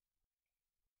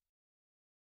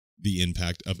 The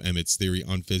impact of Emmett's theory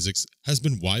on physics has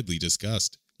been widely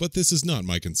discussed, but this is not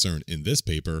my concern in this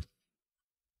paper.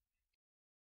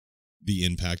 The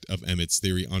impact of Emmett's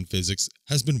theory on physics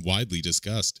has been widely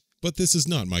discussed, but this is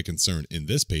not my concern in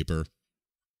this paper.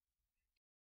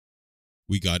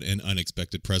 We got an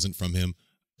unexpected present from him.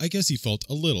 I guess he felt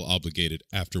a little obligated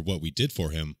after what we did for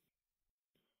him.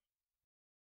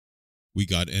 We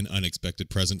got an unexpected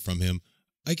present from him.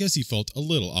 I guess he felt a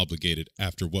little obligated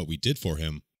after what we did for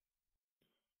him.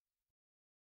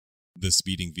 The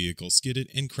speeding vehicle skidded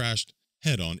and crashed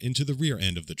head-on into the rear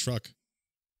end of the truck.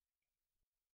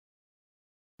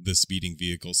 The speeding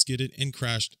vehicle skidded and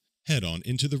crashed head-on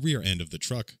into the rear end of the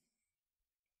truck.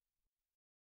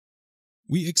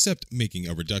 We accept making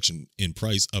a reduction in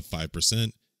price of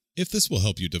 5% if this will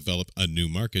help you develop a new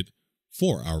market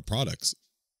for our products.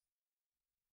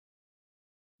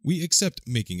 We accept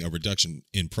making a reduction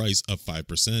in price of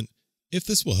 5% if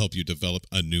this will help you develop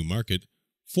a new market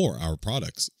for our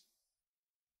products.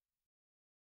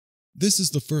 This is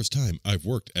the first time I've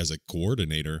worked as a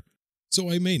coordinator, so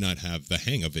I may not have the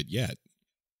hang of it yet.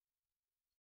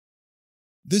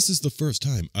 This is the first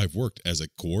time I've worked as a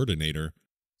coordinator,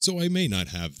 so I may not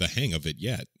have the hang of it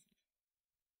yet.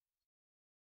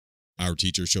 Our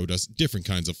teacher showed us different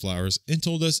kinds of flowers and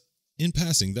told us in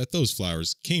passing that those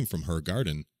flowers came from her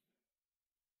garden.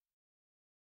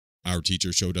 Our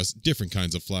teacher showed us different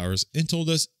kinds of flowers and told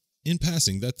us in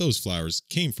passing that those flowers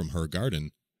came from her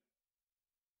garden.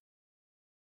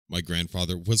 My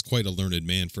grandfather was quite a learned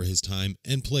man for his time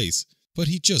and place, but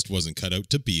he just wasn't cut out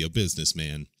to be a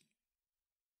businessman.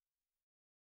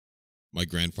 My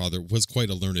grandfather was quite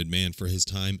a learned man for his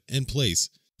time and place,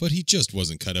 but he just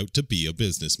wasn't cut out to be a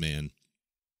businessman.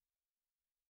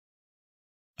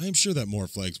 I am sure that more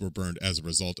flags were burned as a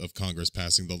result of Congress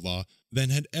passing the law than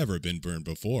had ever been burned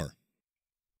before.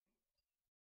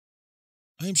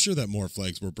 I am sure that more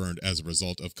flags were burned as a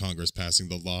result of Congress passing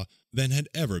the law than had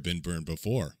ever been burned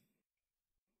before.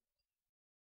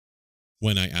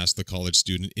 When I asked the college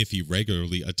student if he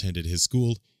regularly attended his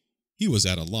school, he was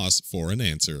at a loss for an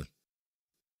answer.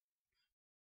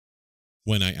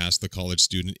 When I asked the college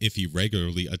student if he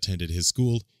regularly attended his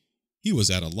school, he was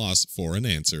at a loss for an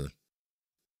answer.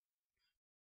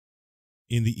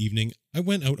 In the evening, I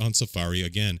went out on safari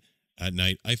again. At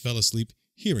night, I fell asleep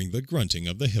hearing the grunting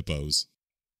of the hippos.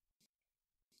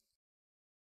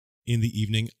 In the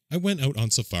evening, I went out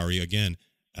on safari again.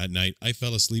 At night, I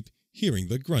fell asleep hearing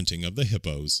the grunting of the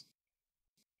hippos.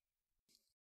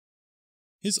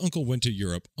 His uncle went to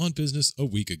Europe on business a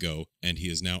week ago, and he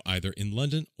is now either in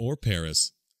London or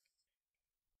Paris.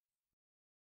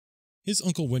 His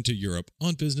uncle went to Europe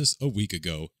on business a week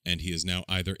ago, and he is now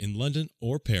either in London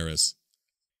or Paris.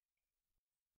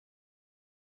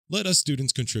 Let us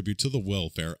students contribute to the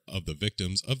welfare of the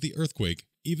victims of the earthquake.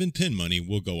 Even pin money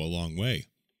will go a long way.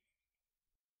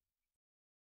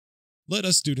 Let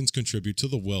us students contribute to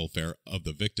the welfare of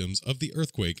the victims of the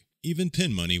earthquake. Even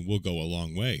pin money will go a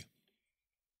long way.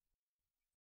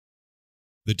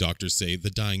 The doctors say the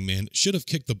dying man should have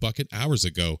kicked the bucket hours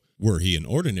ago, were he an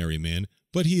ordinary man,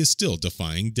 but he is still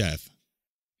defying death.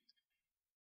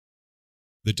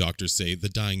 The doctors say the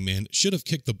dying man should have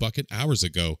kicked the bucket hours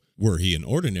ago, were he an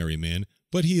ordinary man,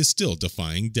 but he is still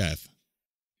defying death.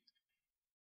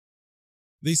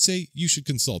 They say you should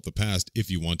consult the past if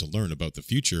you want to learn about the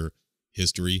future.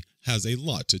 History has a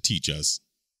lot to teach us.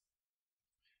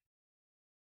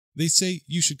 They say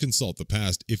you should consult the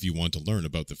past if you want to learn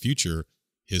about the future.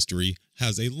 History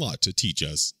has a lot to teach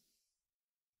us.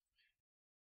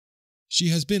 She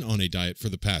has been on a diet for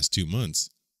the past 2 months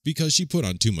because she put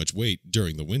on too much weight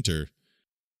during the winter.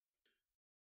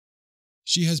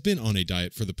 She has been on a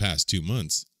diet for the past 2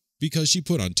 months because she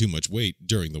put on too much weight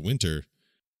during the winter.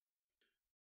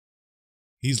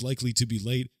 He's likely to be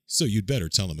late, so you'd better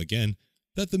tell him again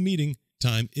that the meeting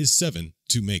time is 7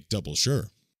 to make double sure.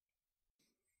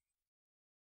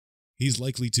 He's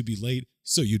likely to be late,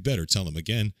 so you'd better tell him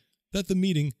again that the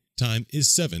meeting time is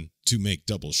 7 to make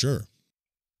double sure.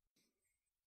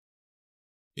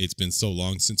 It's been so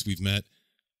long since we've met.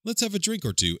 Let's have a drink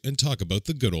or two and talk about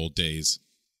the good old days.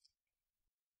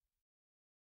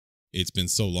 It's been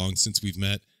so long since we've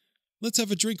met. Let's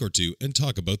have a drink or two and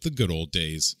talk about the good old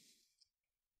days.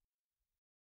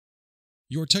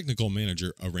 Your technical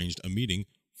manager arranged a meeting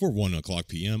for 1:00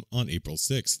 p.m. on April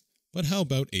 6th, but how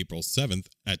about April 7th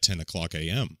at 10:00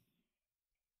 a.m.?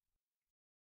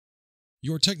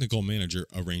 Your technical manager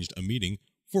arranged a meeting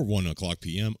for 1:00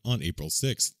 p.m. on April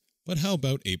 6th, but how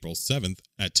about April 7th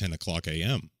at 10:00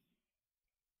 a.m.?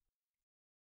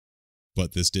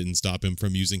 But this didn't stop him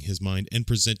from using his mind and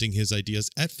presenting his ideas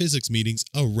at physics meetings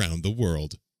around the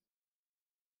world.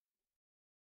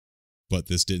 But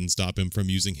this didn't stop him from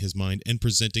using his mind and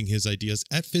presenting his ideas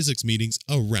at physics meetings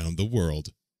around the world.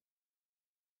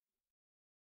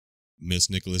 Miss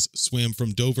Nicholas swam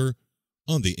from Dover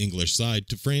on the English side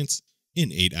to France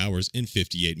in 8 hours and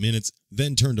 58 minutes,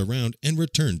 then turned around and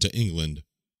returned to England.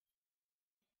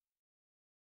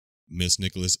 Miss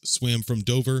Nicholas swam from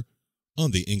Dover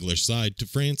on the English side to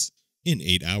France in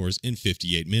 8 hours and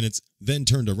 58 minutes, then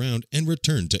turned around and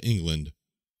returned to England.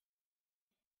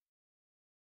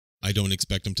 I don't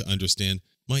expect him to understand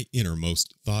my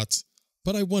innermost thoughts,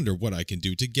 but I wonder what I can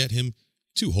do to get him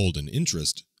to hold an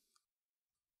interest.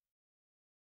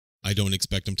 I don't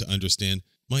expect him to understand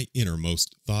my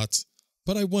innermost thoughts,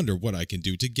 but I wonder what I can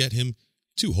do to get him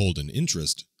to hold an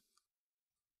interest.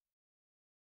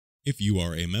 If you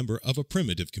are a member of a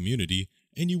primitive community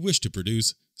and you wish to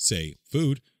produce, say,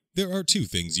 food, there are 2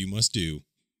 things you must do.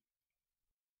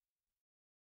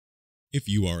 If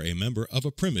you are a member of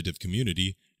a primitive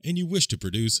community and you wish to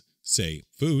produce, say,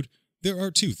 food, there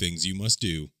are 2 things you must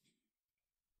do.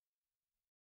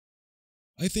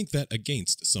 I think that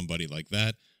against somebody like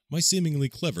that, my seemingly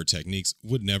clever techniques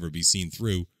would never be seen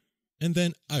through, and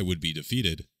then I would be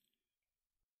defeated.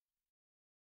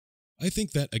 I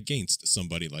think that against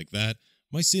somebody like that,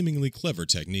 my seemingly clever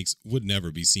techniques would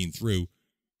never be seen through,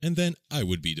 and then I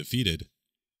would be defeated.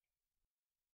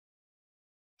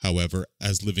 However,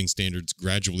 as living standards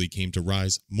gradually came to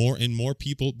rise, more and more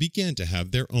people began to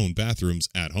have their own bathrooms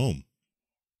at home.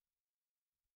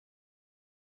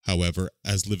 However,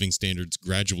 as living standards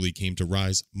gradually came to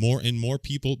rise, more and more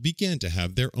people began to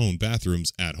have their own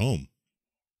bathrooms at home.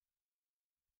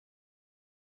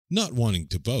 Not wanting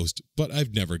to boast, but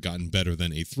I've never gotten better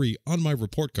than a 3 on my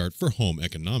report card for home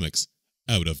economics.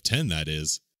 Out of 10, that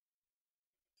is.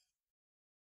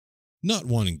 Not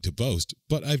wanting to boast,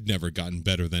 but I've never gotten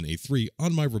better than a 3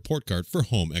 on my report card for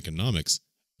home economics.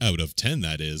 Out of 10,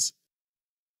 that is.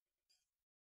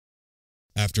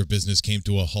 After business came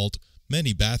to a halt,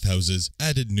 many bathhouses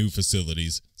added new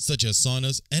facilities, such as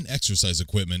saunas and exercise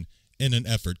equipment, in an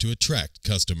effort to attract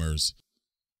customers.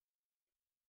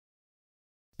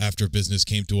 After business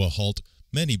came to a halt,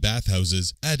 many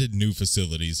bathhouses added new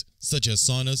facilities, such as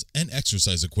saunas and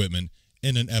exercise equipment,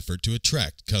 in an effort to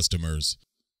attract customers.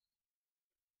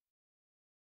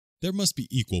 There must be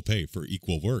equal pay for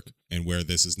equal work, and where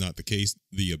this is not the case,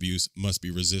 the abuse must be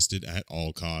resisted at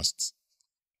all costs.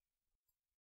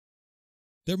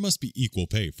 There must be equal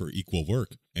pay for equal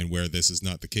work, and where this is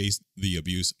not the case, the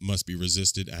abuse must be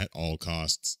resisted at all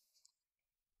costs.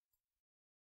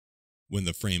 When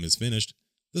the frame is finished,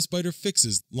 the spider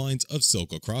fixes lines of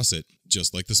silk across it,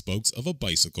 just like the spokes of a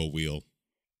bicycle wheel.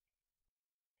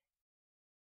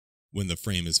 When the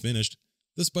frame is finished,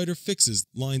 the spider fixes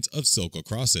lines of silk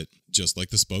across it, just like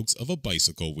the spokes of a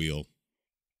bicycle wheel.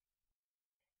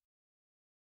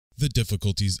 The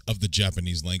difficulties of the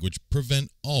Japanese language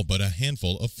prevent all but a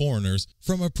handful of foreigners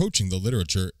from approaching the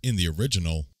literature in the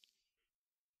original.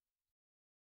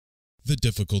 The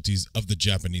difficulties of the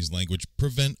Japanese language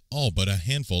prevent all but a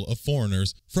handful of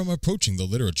foreigners from approaching the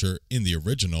literature in the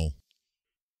original.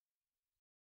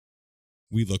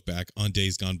 We look back on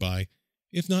days gone by,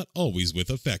 if not always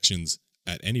with affections,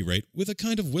 at any rate with a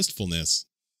kind of wistfulness.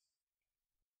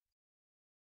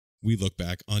 We look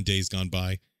back on days gone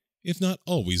by, if not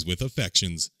always with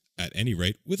affections, at any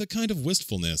rate with a kind of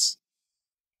wistfulness.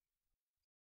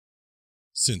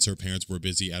 Since her parents were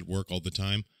busy at work all the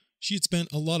time, she had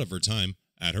spent a lot of her time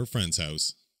at her friend's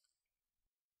house.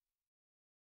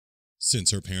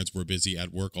 Since her parents were busy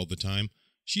at work all the time,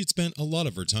 she had spent a lot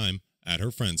of her time at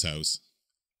her friend's house.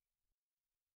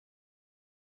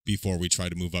 Before we try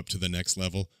to move up to the next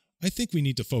level, I think we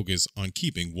need to focus on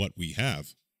keeping what we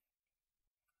have.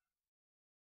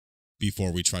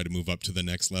 Before we try to move up to the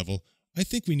next level, I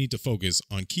think we need to focus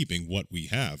on keeping what we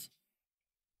have.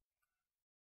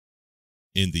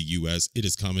 In the U.S., it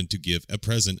is common to give a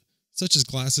present, such as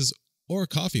glasses or a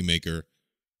coffee maker,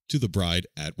 to the bride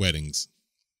at weddings.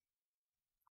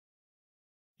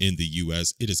 In the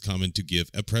U.S., it is common to give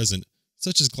a present,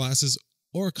 such as glasses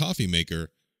or a coffee maker,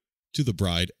 to the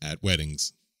bride at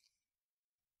weddings.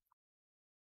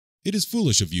 It is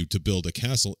foolish of you to build a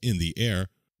castle in the air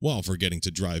while forgetting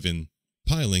to drive in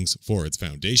pilings for its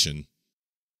foundation.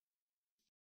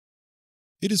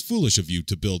 It is foolish of you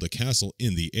to build a castle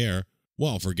in the air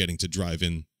while forgetting to drive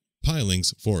in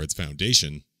pilings for its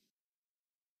foundation.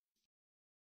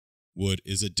 Wood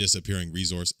is a disappearing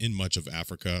resource in much of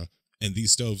Africa, and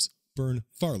these stoves burn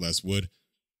far less wood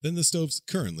than the stoves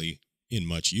currently in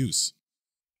much use.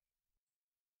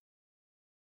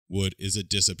 Wood is a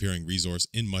disappearing resource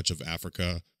in much of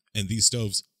Africa, and these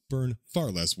stoves burn far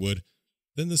less wood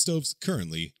than the stoves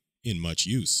currently in much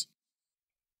use.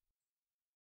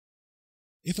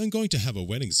 If I'm going to have a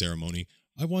wedding ceremony,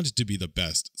 I want it to be the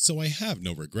best, so I have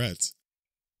no regrets.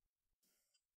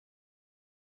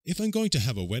 If I'm going to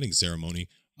have a wedding ceremony,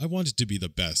 I want it to be the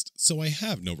best, so I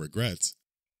have no regrets.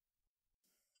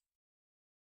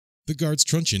 The guard's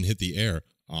truncheon hit the air.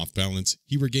 Off balance,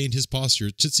 he regained his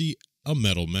posture to see a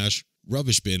metal mesh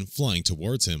rubbish bin flying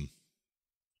towards him.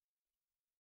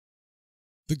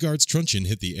 The guard's truncheon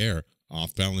hit the air.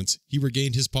 Off balance, he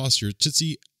regained his posture to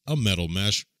see a metal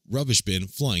mesh rubbish bin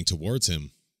flying towards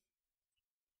him.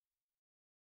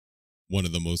 One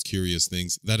of the most curious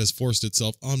things that has forced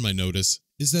itself on my notice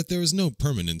is that there is no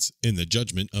permanence in the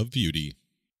judgment of beauty.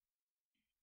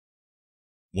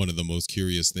 One of the most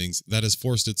curious things that has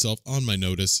forced itself on my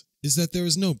notice is that there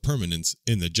is no permanence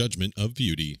in the judgment of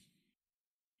beauty.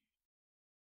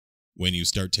 When you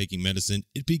start taking medicine,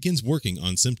 it begins working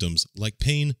on symptoms like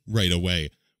pain right away,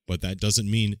 but that doesn't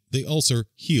mean the ulcer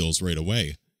heals right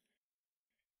away.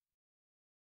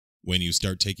 When you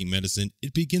start taking medicine,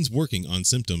 it begins working on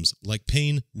symptoms like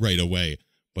pain right away,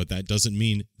 but that doesn't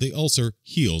mean the ulcer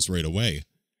heals right away.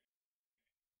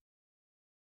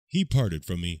 He parted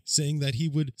from me, saying that he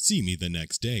would see me the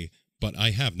next day, but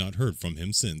I have not heard from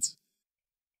him since.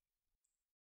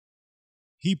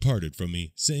 He parted from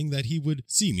me, saying that he would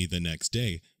see me the next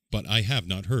day, but I have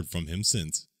not heard from him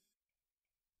since.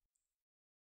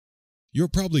 You're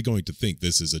probably going to think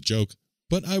this is a joke,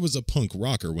 but I was a punk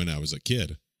rocker when I was a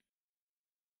kid.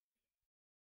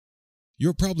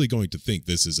 You're probably going to think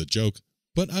this is a joke,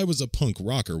 but I was a punk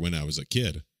rocker when I was a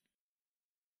kid.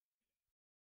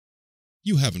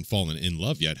 You haven't fallen in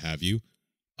love yet, have you?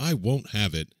 I won't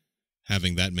have it.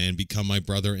 Having that man become my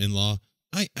brother-in-law,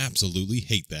 I absolutely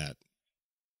hate that.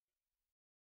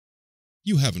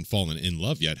 You haven't fallen in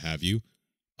love yet, have you?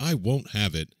 I won't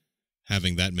have it.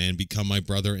 Having that man become my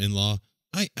brother-in-law,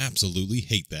 I absolutely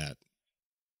hate that.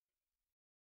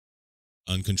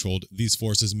 Uncontrolled, these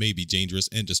forces may be dangerous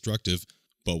and destructive,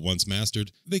 but once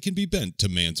mastered, they can be bent to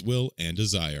man's will and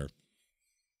desire.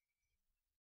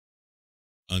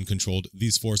 Uncontrolled,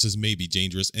 these forces may be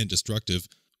dangerous and destructive,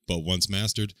 but once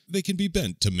mastered, they can be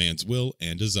bent to man's will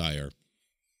and desire.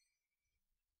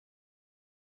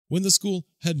 When the school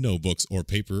had no books or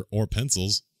paper or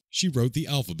pencils, she wrote the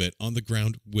alphabet on the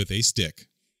ground with a stick.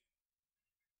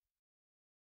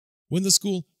 When the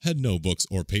school had no books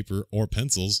or paper or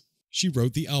pencils, she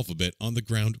wrote the alphabet on the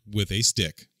ground with a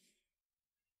stick.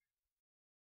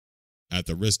 At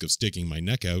the risk of sticking my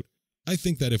neck out, I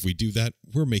think that if we do that,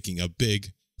 we're making a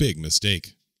big, big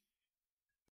mistake.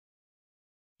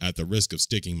 At the risk of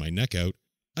sticking my neck out,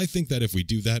 I think that if we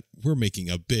do that, we're making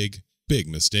a big, big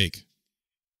mistake.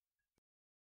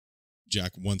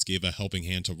 Jack once gave a helping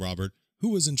hand to Robert, who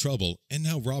was in trouble, and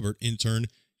now Robert, in turn,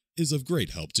 is of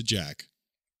great help to Jack.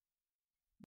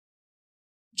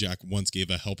 Jack once gave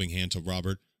a helping hand to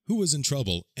Robert, who was in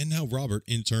trouble, and now Robert,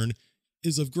 in turn,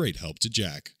 is of great help to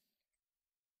Jack.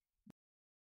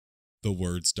 The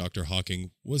words Dr.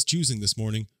 Hawking was choosing this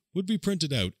morning would be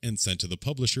printed out and sent to the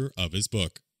publisher of his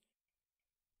book.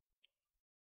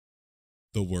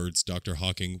 The words Dr.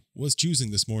 Hawking was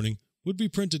choosing this morning would be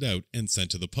printed out and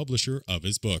sent to the publisher of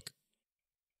his book.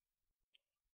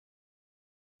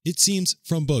 It seems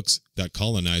from books that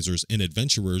colonizers and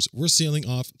adventurers were sailing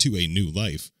off to a new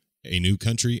life, a new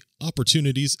country,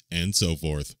 opportunities, and so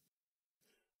forth.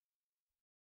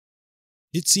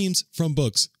 It seems from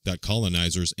books that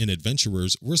colonizers and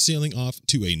adventurers were sailing off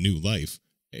to a new life,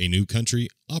 a new country,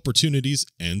 opportunities,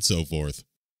 and so forth.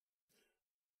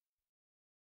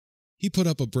 He put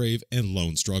up a brave and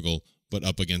lone struggle, but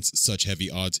up against such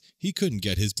heavy odds, he couldn't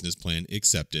get his business plan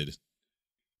accepted.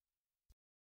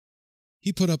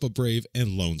 He put up a brave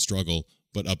and lone struggle,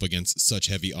 but up against such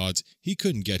heavy odds, he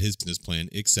couldn't get his business plan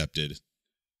accepted.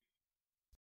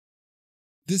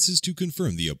 This is to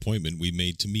confirm the appointment we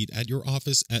made to meet at your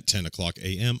office at 10 o'clock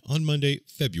a.m. on Monday,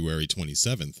 February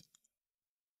 27th.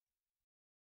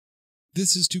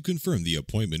 This is to confirm the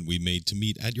appointment we made to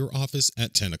meet at your office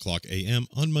at 10 o'clock a.m.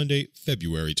 on Monday,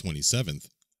 February 27th.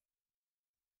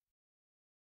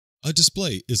 A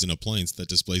display is an appliance that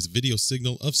displays video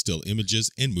signal of still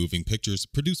images and moving pictures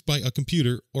produced by a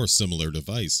computer or similar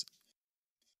device.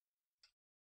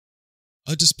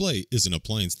 A display is an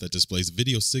appliance that displays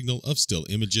video signal of still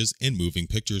images and moving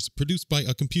pictures produced by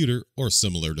a computer or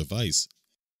similar device.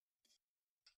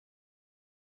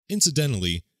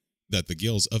 Incidentally, that the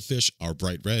gills of fish are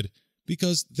bright red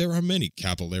because there are many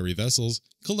capillary vessels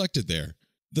collected there,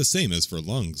 the same as for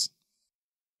lungs.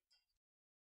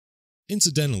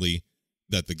 Incidentally,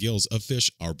 that the gills of fish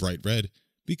are bright red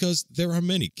because there are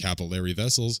many capillary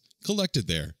vessels collected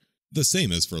there, the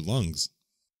same as for lungs.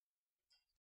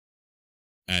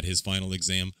 At his final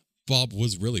exam, Bob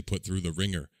was really put through the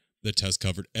ringer. The test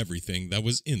covered everything that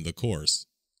was in the course.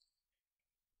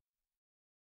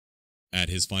 At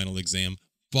his final exam,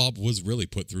 Bob was really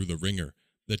put through the ringer.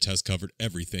 The test covered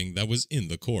everything that was in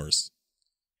the course.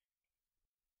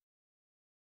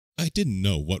 I didn't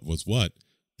know what was what.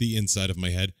 The inside of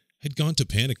my head had gone to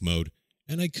panic mode,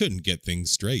 and I couldn't get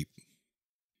things straight.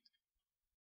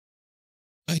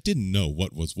 I didn't know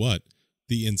what was what.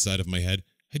 The inside of my head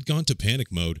had gone to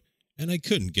panic mode, and I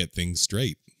couldn't get things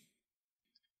straight.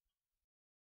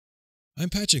 I'm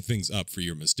patching things up for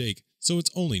your mistake, so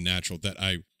it's only natural that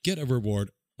I get a reward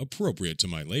appropriate to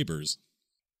my labors.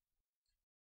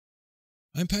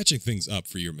 I'm patching things up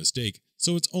for your mistake,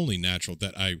 so it's only natural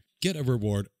that I get a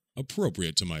reward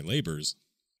appropriate to my labors.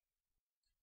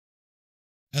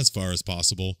 As far as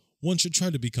possible, one should try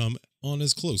to become on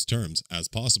as close terms as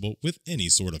possible with any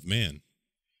sort of man.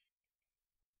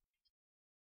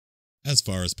 As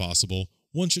far as possible,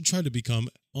 one should try to become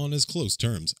on as close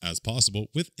terms as possible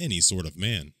with any sort of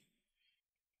man.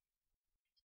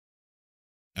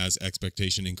 As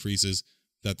expectation increases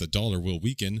that the dollar will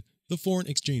weaken, the foreign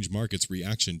exchange market's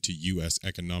reaction to U.S.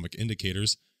 economic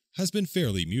indicators has been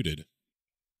fairly muted.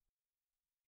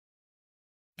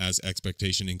 As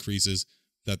expectation increases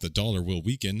that the dollar will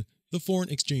weaken, the foreign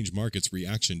exchange market's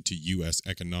reaction to U.S.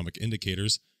 economic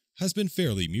indicators has been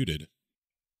fairly muted.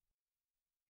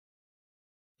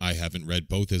 I haven't read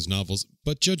both his novels,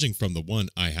 but judging from the one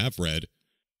I have read,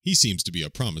 he seems to be a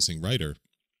promising writer.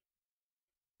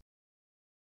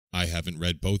 I haven't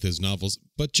read both his novels,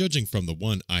 but judging from the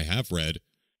one I have read,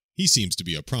 he seems to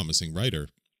be a promising writer.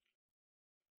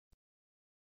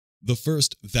 The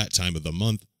first that time of the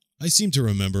month, I seem to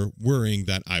remember worrying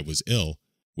that I was ill,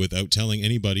 without telling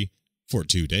anybody, for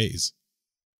 2 days.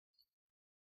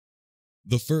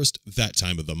 The first that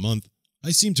time of the month,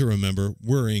 I seem to remember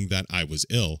worrying that I was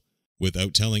ill,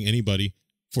 without telling anybody,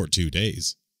 for 2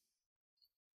 days.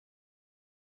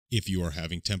 If you are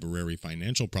having temporary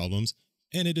financial problems,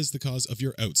 and it is the cause of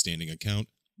your outstanding account,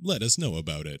 let us know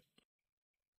about it.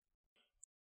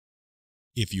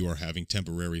 If you are having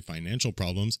temporary financial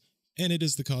problems, and it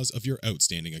is the cause of your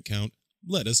outstanding account,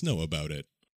 let us know about it.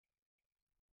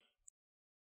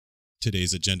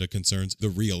 Today's agenda concerns the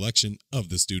re-election of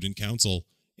the Student Council.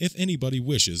 If anybody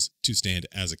wishes to stand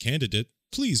as a candidate,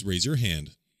 please raise your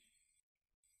hand.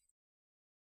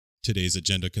 Today's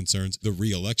agenda concerns the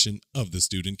re-election of the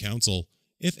Student Council.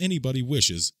 If anybody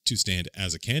wishes to stand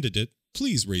as a candidate,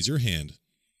 please raise your hand.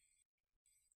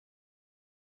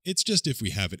 It's just if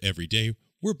we have it every day,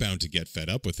 we're bound to get fed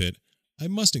up with it. I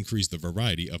must increase the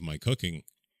variety of my cooking.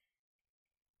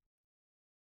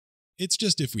 It's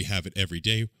just if we have it every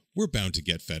day, we're bound to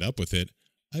get fed up with it.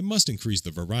 I must increase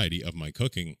the variety of my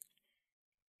cooking.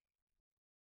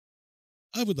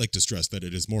 I would like to stress that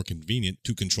it is more convenient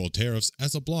to control tariffs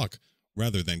as a block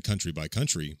rather than country by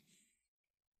country.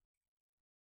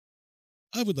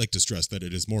 I would like to stress that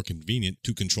it is more convenient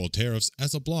to control tariffs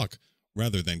as a block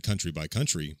rather than country by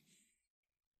country.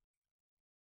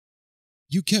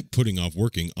 You kept putting off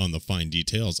working on the fine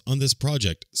details on this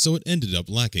project, so it ended up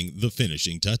lacking the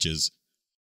finishing touches.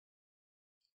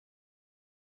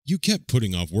 You kept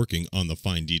putting off working on the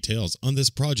fine details on this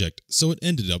project, so it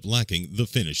ended up lacking the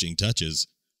finishing touches.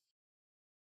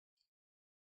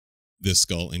 This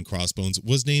skull and crossbones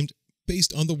was named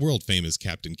based on the world-famous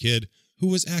Captain Kidd, who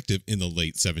was active in the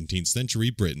late 17th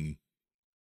century Britain.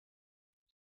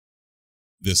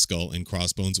 This skull and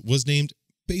crossbones was named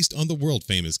based on the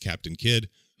world-famous Captain Kidd,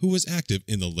 who was active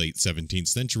in the late 17th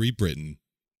century Britain.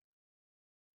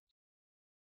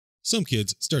 Some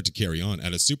kids start to carry on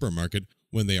at a supermarket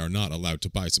when they are not allowed to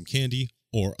buy some candy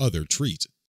or other treat.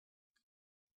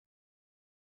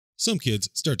 Some kids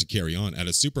start to carry on at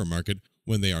a supermarket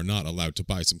when they are not allowed to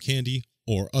buy some candy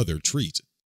or other treat.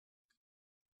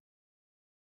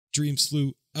 Dreams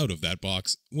flew out of that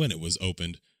box when it was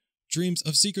opened. Dreams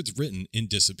of secrets written in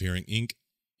disappearing ink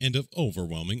and of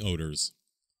overwhelming odors.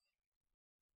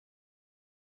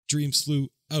 Dreams flew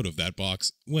out of that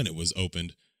box when it was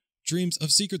opened. Dreams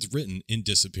of secrets written in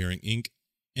disappearing ink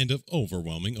and of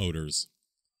overwhelming odors.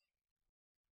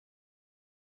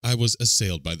 I was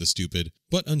assailed by the stupid,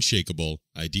 but unshakable,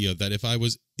 idea that if I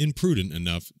was imprudent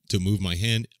enough to move my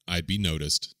hand, I'd be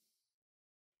noticed.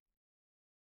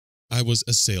 I was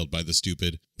assailed by the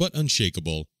stupid, but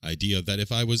unshakable, idea that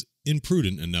if I was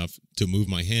imprudent enough to move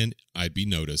my hand, I'd be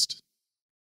noticed.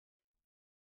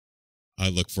 I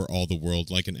look for all the world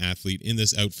like an athlete in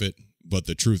this outfit, but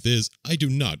the truth is, I do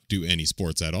not do any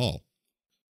sports at all.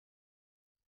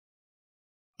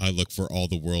 I look for all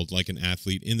the world like an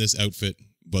athlete in this outfit,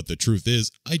 but the truth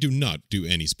is, I do not do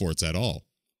any sports at all.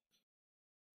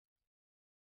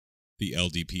 The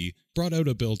LDP brought out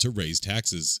a bill to raise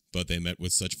taxes, but they met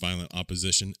with such violent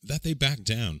opposition that they backed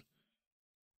down.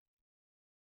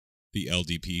 The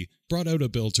LDP brought out a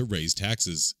bill to raise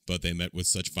taxes, but they met with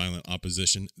such violent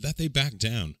opposition that they backed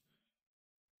down.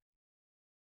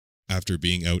 After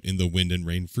being out in the wind and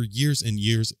rain for years and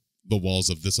years, the walls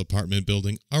of this apartment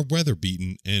building are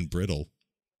weather-beaten and brittle.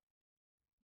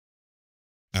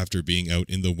 After being out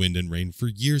in the wind and rain for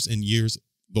years and years,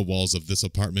 the walls of this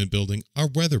apartment building are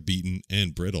weather-beaten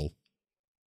and brittle.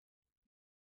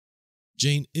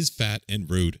 Jane is fat and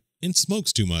rude and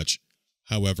smokes too much.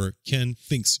 However, Ken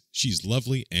thinks she's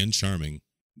lovely and charming.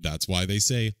 That's why they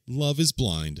say love is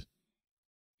blind.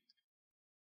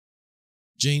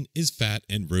 Jane is fat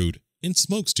and rude and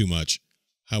smokes too much.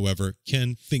 However,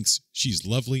 Ken thinks she's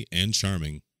lovely and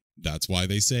charming. That's why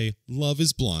they say love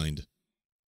is blind.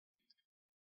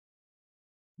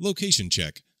 Location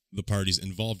check. The parties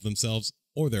involved themselves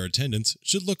or their attendants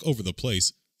should look over the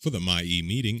place for the MIE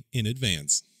meeting in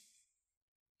advance.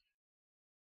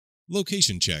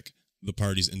 Location check. The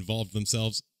parties involved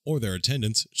themselves or their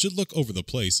attendants should look over the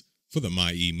place for the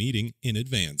MIE meeting in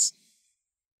advance.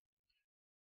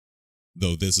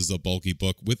 Though this is a bulky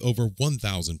book with over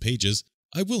 1,000 pages,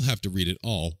 I will have to read it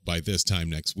all by this time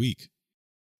next week.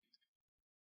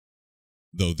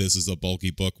 Though this is a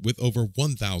bulky book with over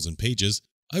 1,000 pages,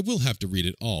 I will have to read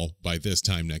it all by this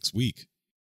time next week.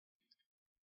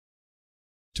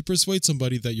 To persuade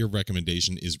somebody that your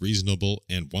recommendation is reasonable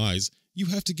and wise, you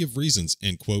have to give reasons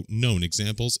and quote known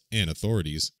examples and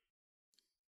authorities.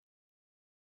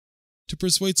 To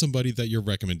persuade somebody that your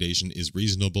recommendation is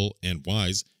reasonable and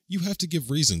wise, you have to give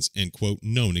reasons and quote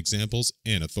known examples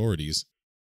and authorities.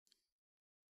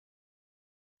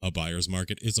 A buyer's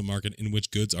market is a market in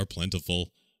which goods are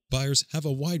plentiful. Buyers have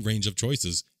a wide range of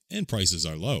choices, and prices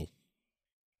are low.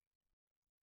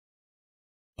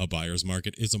 A buyer's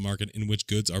market is a market in which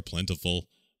goods are plentiful.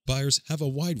 Buyers have a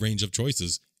wide range of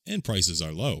choices, and prices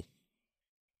are low.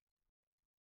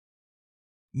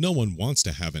 No one wants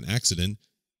to have an accident.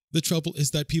 The trouble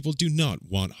is that people do not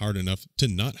want hard enough to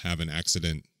not have an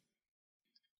accident.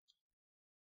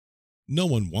 No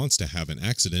one wants to have an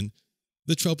accident.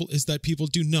 The trouble is that people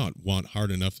do not want hard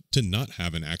enough to not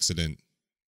have an accident.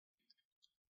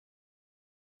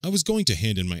 I was going to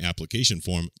hand in my application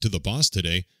form to the boss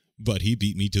today, but he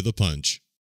beat me to the punch.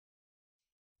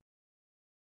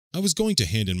 I was going to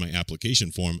hand in my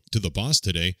application form to the boss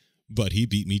today, but he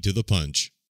beat me to the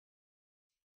punch.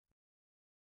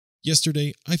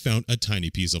 Yesterday, I found a tiny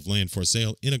piece of land for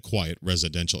sale in a quiet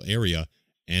residential area,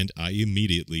 and I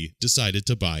immediately decided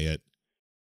to buy it.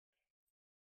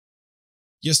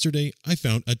 Yesterday, I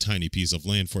found a tiny piece of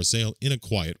land for sale in a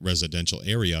quiet residential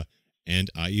area, and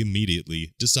I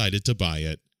immediately decided to buy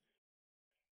it.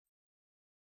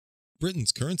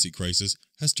 Britain's currency crisis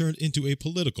has turned into a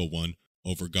political one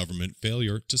over government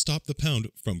failure to stop the pound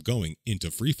from going into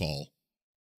freefall.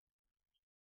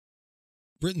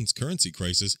 Britain's currency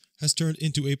crisis has turned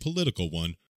into a political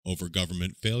one over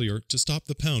government failure to stop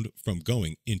the pound from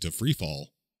going into freefall.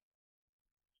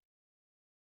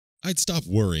 I'd stop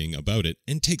worrying about it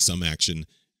and take some action.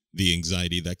 The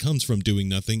anxiety that comes from doing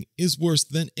nothing is worse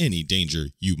than any danger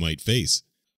you might face.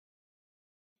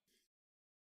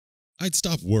 I'd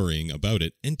stop worrying about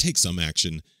it and take some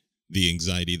action. The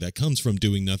anxiety that comes from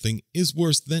doing nothing is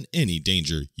worse than any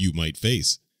danger you might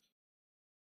face.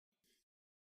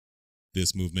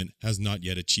 This movement has not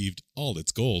yet achieved all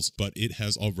its goals, but it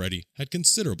has already had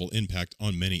considerable impact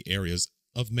on many areas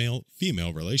of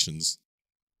male-female relations.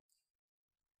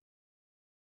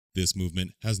 This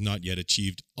movement has not yet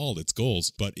achieved all its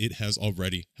goals, but it has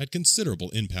already had considerable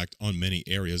impact on many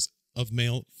areas of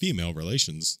male-female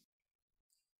relations.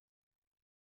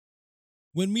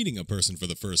 When meeting a person for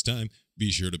the first time,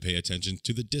 be sure to pay attention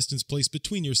to the distance placed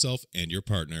between yourself and your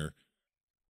partner.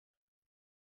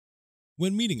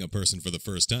 When meeting a person for the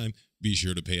first time, be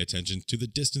sure to pay attention to the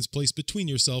distance placed between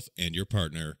yourself and your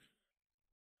partner.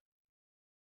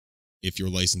 If your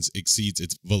license exceeds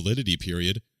its validity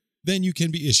period, then you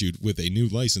can be issued with a new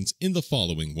license in the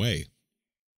following way.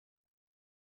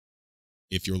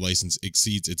 If your license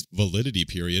exceeds its validity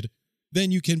period,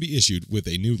 then you can be issued with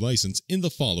a new license in the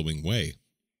following way.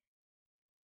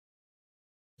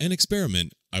 An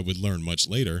experiment I would learn much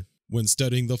later, when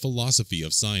studying the philosophy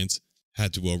of science,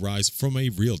 had to arise from a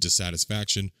real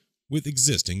dissatisfaction with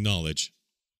existing knowledge.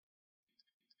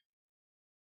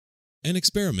 An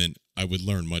experiment I would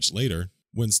learn much later,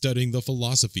 when studying the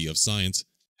philosophy of science,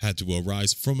 had to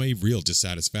arise from a real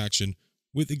dissatisfaction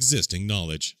with existing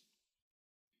knowledge.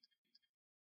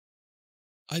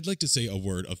 I'd like to say a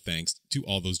word of thanks to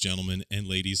all those gentlemen and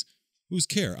ladies whose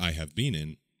care I have been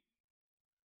in.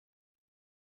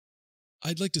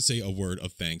 I'd like to say a word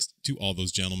of thanks to all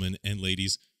those gentlemen and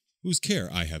ladies whose care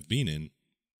I have been in.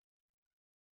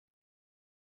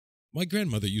 My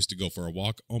grandmother used to go for a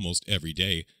walk almost every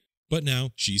day, but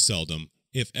now she seldom,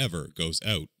 if ever, goes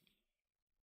out.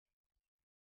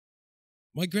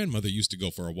 My grandmother used to go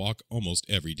for a walk almost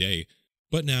every day,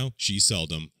 but now she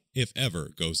seldom, if ever,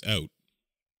 goes out.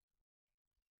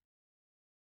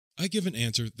 I give an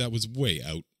answer that was way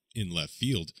out in left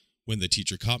field when the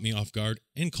teacher caught me off guard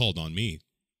and called on me.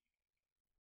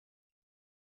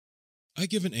 I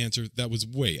give an answer that was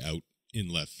way out in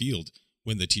left field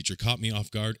when the teacher caught me off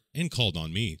guard and called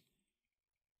on me.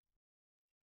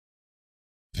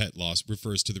 Pet loss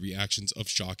refers to the reactions of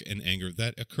shock and anger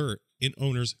that occur in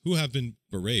owners who have been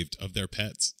bereaved of their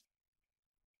pets.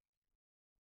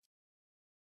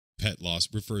 Pet loss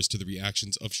refers to the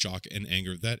reactions of shock and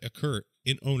anger that occur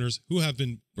in owners who have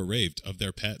been bereaved of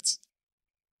their pets.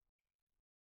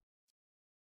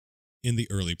 In the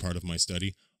early part of my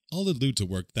study, I'll allude to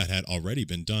work that had already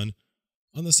been done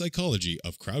on the psychology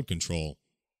of crowd control.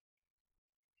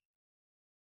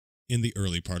 In the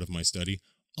early part of my study,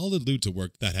 I'll allude to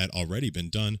work that had already been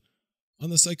done on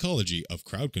the psychology of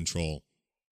crowd control.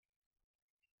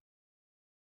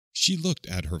 She looked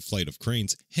at her flight of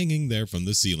cranes hanging there from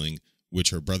the ceiling, which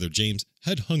her brother James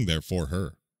had hung there for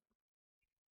her.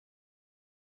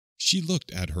 She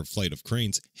looked at her flight of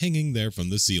cranes hanging there from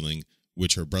the ceiling,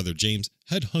 which her brother James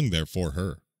had hung there for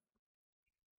her.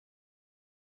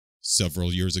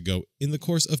 Several years ago, in the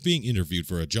course of being interviewed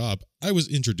for a job, I was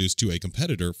introduced to a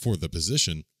competitor for the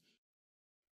position.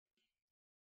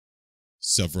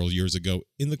 Several years ago,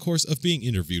 in the course of being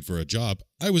interviewed for a job,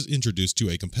 I was introduced to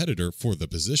a competitor for the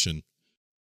position.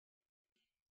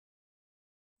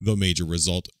 The major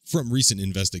result from recent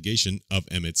investigation of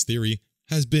Emmett's theory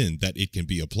has been that it can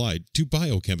be applied to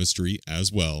biochemistry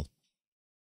as well.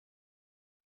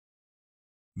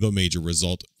 The major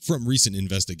result from recent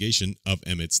investigation of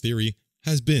Emmett's theory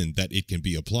has been that it can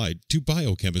be applied to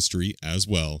biochemistry as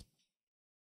well.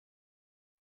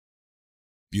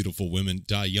 Beautiful women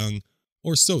die young,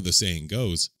 or so the saying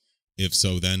goes. If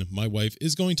so, then my wife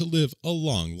is going to live a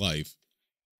long life.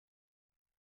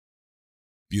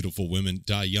 Beautiful women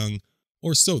die young,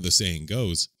 or so the saying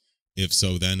goes. If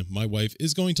so, then my wife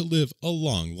is going to live a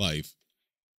long life.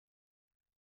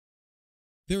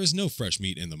 There is no fresh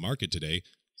meat in the market today,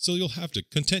 so you'll have to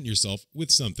content yourself with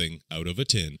something out of a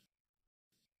tin.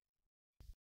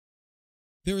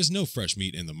 There is no fresh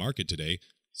meat in the market today,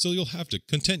 so you'll have to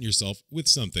content yourself with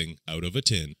something out of a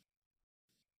tin.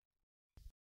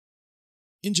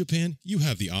 In Japan, you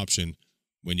have the option,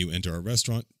 when you enter a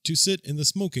restaurant, to sit in the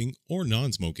smoking or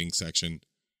non-smoking section.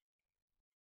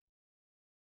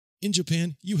 In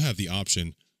Japan, you have the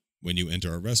option, when you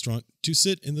enter a restaurant, to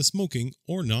sit in the smoking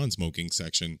or non-smoking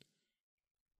section.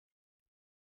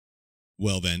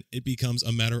 Well then, it becomes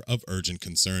a matter of urgent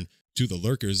concern to the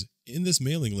lurkers in this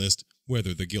mailing list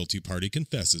whether the guilty party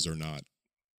confesses or not.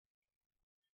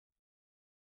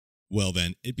 Well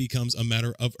then, it becomes a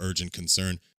matter of urgent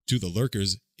concern to the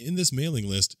lurkers in this mailing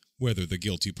list whether the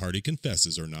guilty party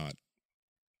confesses or not.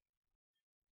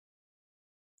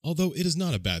 Although it is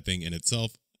not a bad thing in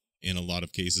itself, in a lot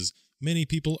of cases, many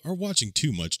people are watching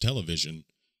too much television.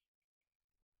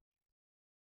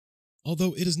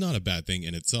 Although it is not a bad thing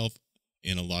in itself,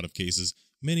 in a lot of cases,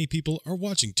 many people are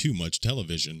watching too much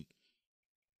television.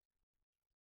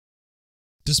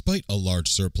 Despite a large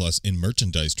surplus in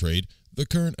merchandise trade, the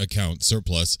current account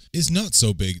surplus is not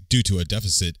so big due to a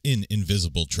deficit in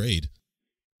invisible trade.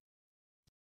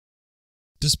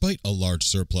 Despite a large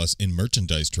surplus in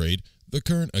merchandise trade, the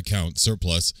current account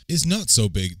surplus is not so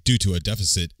big due to a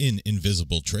deficit in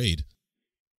invisible trade.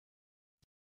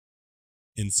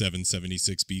 In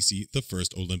 776 BC, the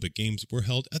first Olympic Games were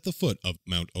held at the foot of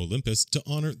Mount Olympus to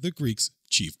honor the Greeks'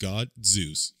 chief god,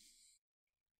 Zeus.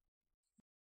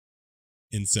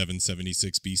 In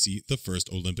 776 BC, the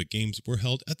first Olympic Games were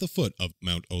held at the foot of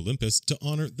Mount Olympus to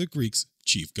honor the Greeks'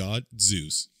 chief god,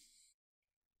 Zeus.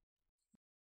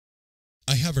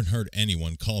 I haven't heard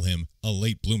anyone call him a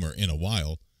late bloomer in a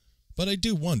while, but I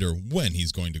do wonder when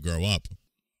he's going to grow up.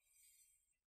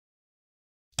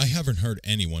 I haven't heard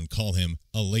anyone call him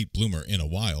a late bloomer in a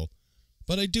while,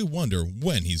 but I do wonder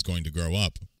when he's going to grow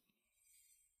up.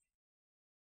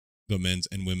 The men's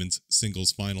and women's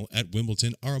singles final at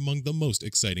Wimbledon are among the most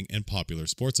exciting and popular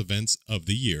sports events of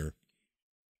the year.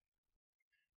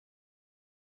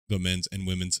 The men's and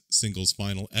women's singles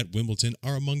final at Wimbledon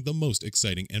are among the most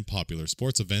exciting and popular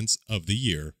sports events of the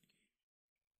year.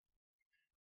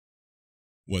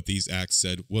 What these acts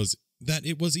said was that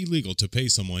it was illegal to pay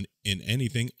someone in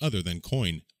anything other than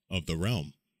coin of the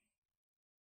realm.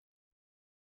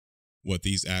 What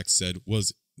these acts said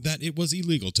was that it was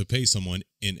illegal to pay someone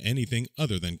in anything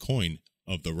other than coin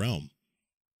of the realm.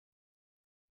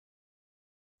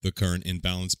 The current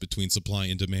imbalance between supply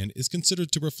and demand is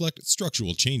considered to reflect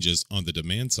structural changes on the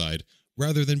demand side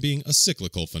rather than being a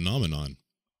cyclical phenomenon.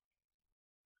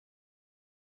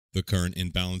 The current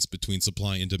imbalance between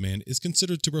supply and demand is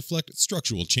considered to reflect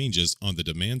structural changes on the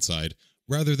demand side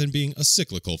rather than being a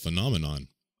cyclical phenomenon.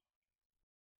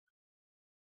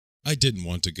 I didn't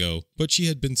want to go, but she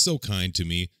had been so kind to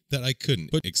me that I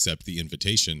couldn't but accept the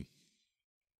invitation.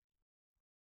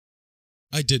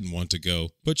 I didn't want to go,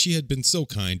 but she had been so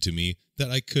kind to me that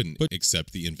I couldn't but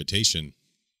accept the invitation.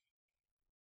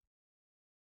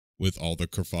 With all the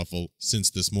kerfuffle since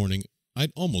this morning,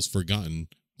 I'd almost forgotten,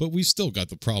 but we've still got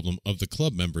the problem of the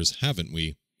club members, haven't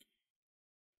we?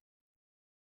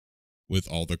 With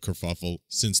all the kerfuffle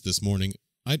since this morning,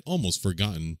 I'd almost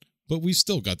forgotten, but we've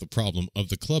still got the problem of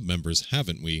the club members,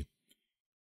 haven't we?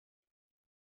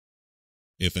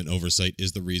 If an oversight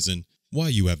is the reason why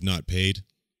you have not paid,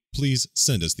 please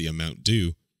send us the amount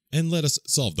due and let us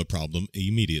solve the problem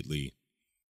immediately.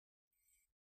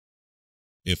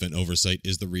 If an oversight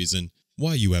is the reason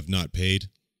why you have not paid,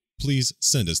 please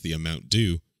send us the amount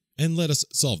due and let us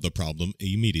solve the problem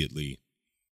immediately.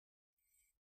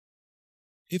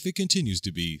 If it continues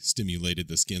to be stimulated,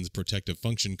 the skin's protective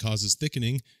function causes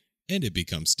thickening and it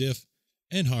becomes stiff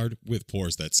and hard with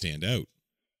pores that stand out.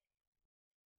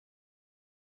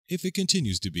 If it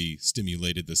continues to be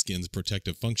stimulated, the skin's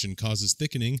protective function causes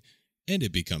thickening, and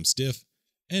it becomes stiff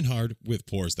and hard with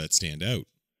pores that stand out.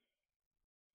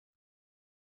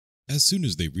 As soon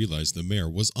as they realized the mayor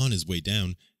was on his way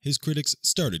down, his critics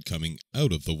started coming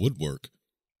out of the woodwork.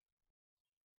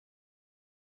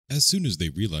 As soon as they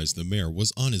realized the mayor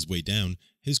was on his way down,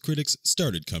 his critics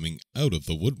started coming out of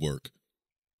the woodwork.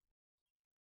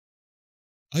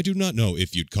 I do not know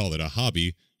if you'd call it a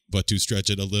hobby, but to stretch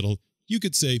it a little, you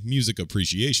could say music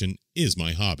appreciation is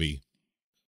my hobby.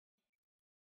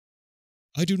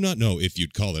 I do not know if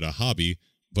you'd call it a hobby,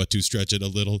 but to stretch it a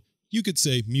little, you could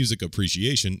say music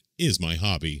appreciation is my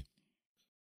hobby.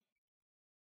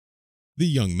 The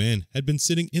young man had been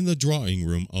sitting in the drawing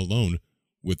room alone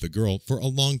with the girl for a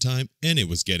long time, and it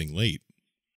was getting late.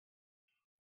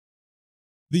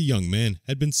 The young man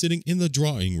had been sitting in the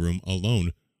drawing room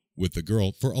alone with the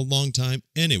girl for a long time,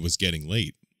 and it was getting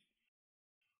late.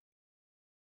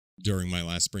 During my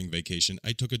last spring vacation,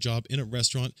 I took a job in a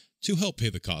restaurant to help pay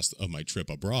the cost of my trip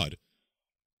abroad.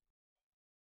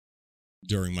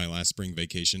 During my last spring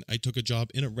vacation, I took a job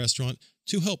in a restaurant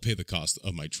to help pay the cost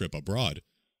of my trip abroad.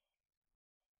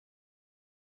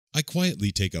 I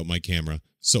quietly take out my camera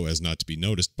so as not to be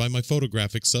noticed by my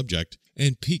photographic subject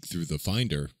and peek through the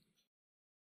finder.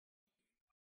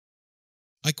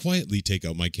 I quietly take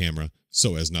out my camera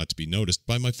so as not to be noticed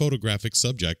by my photographic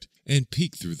subject and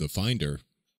peek through the finder.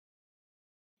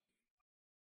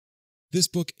 This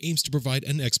book aims to provide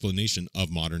an explanation of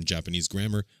modern Japanese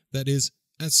grammar that is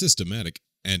as systematic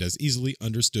and as easily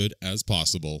understood as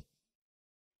possible.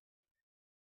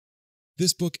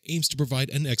 This book aims to provide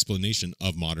an explanation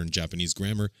of modern Japanese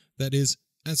grammar that is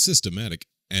as systematic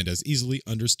and as easily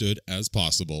understood as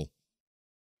possible.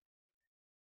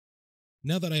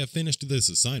 Now that I have finished this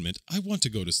assignment, I want to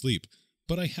go to sleep,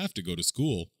 but I have to go to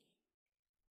school.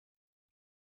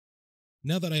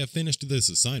 Now that I have finished this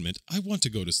assignment, I want to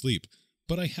go to sleep,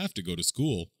 but I have to go to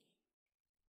school.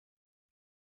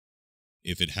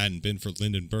 If it hadn't been for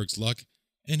Lindenberg's luck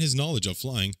and his knowledge of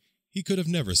flying, he could have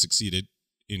never succeeded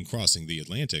in crossing the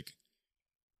Atlantic.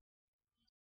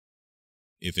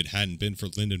 If it hadn't been for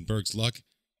Lindenberg's luck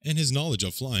and his knowledge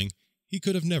of flying, he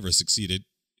could have never succeeded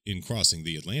in crossing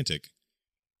the Atlantic.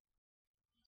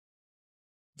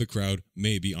 The crowd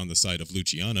may be on the side of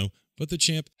Luciano, but the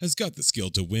champ has got the skill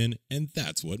to win, and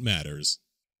that's what matters.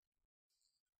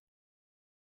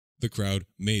 The crowd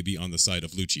may be on the side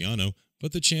of Luciano,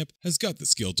 but the champ has got the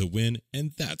skill to win,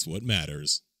 and that's what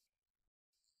matters.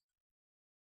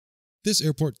 This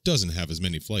airport doesn't have as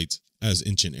many flights as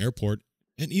Incheon Airport,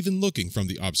 and even looking from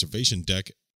the observation deck,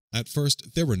 at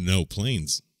first there were no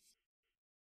planes.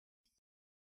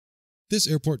 This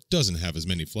airport doesn't have as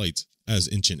many flights as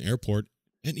Incheon Airport,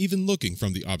 and even looking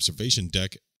from the observation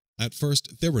deck, at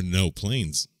first there were no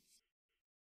planes.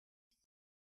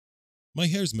 My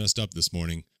hair's messed up this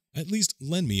morning. At least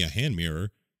lend me a hand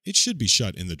mirror. It should be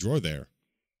shut in the drawer there.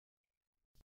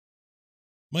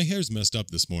 My hair's messed up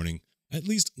this morning. At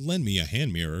least lend me a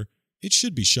hand mirror. It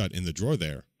should be shut in the drawer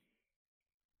there.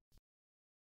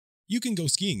 You can go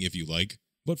skiing if you like,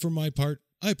 but for my part,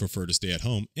 I prefer to stay at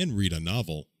home and read a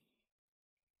novel.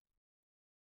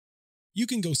 You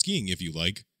can go skiing if you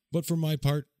like, but for my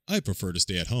part, I prefer to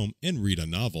stay at home and read a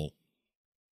novel.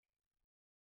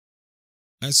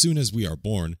 As soon as we are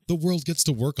born, the world gets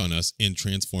to work on us and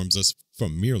transforms us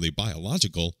from merely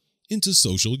biological into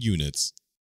social units.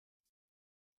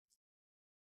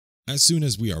 As soon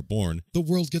as we are born, the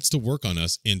world gets to work on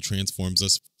us and transforms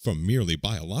us from merely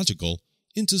biological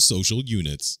into social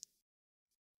units.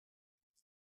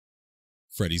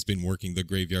 Freddie's been working the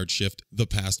graveyard shift the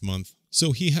past month,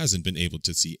 so he hasn't been able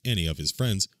to see any of his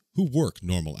friends who work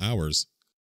normal hours.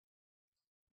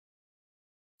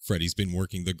 Freddie's been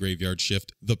working the graveyard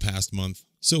shift the past month,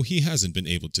 so he hasn't been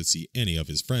able to see any of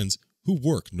his friends who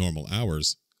work normal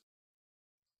hours.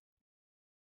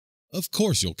 Of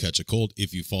course you'll catch a cold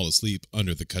if you fall asleep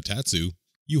under the kotatsu.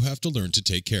 You have to learn to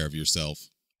take care of yourself.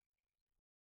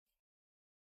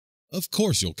 Of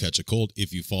course you'll catch a cold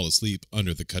if you fall asleep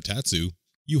under the kotatsu.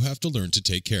 You have to learn to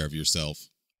take care of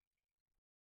yourself.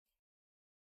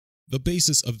 The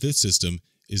basis of this system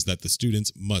is that the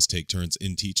students must take turns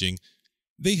in teaching.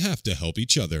 They have to help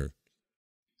each other.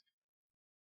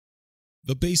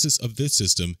 The basis of this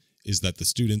system is that the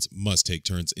students must take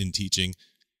turns in teaching.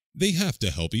 They have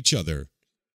to help each other.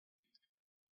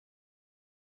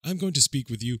 I'm going to speak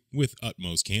with you with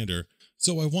utmost candor,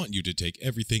 so I want you to take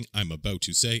everything I'm about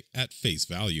to say at face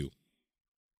value.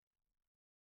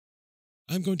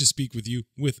 I'm going to speak with you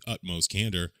with utmost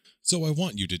candor, so I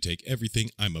want you to take everything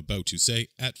I'm about to say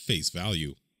at face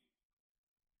value.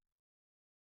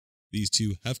 These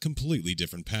two have completely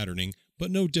different patterning,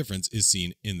 but no difference is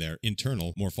seen in their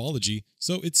internal morphology,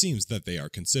 so it seems that they are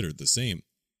considered the same.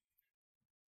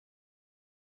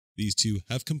 These two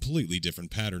have completely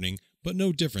different patterning, but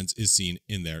no difference is seen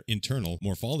in their internal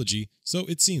morphology, so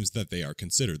it seems that they are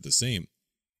considered the same.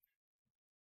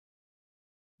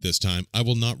 This time I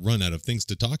will not run out of things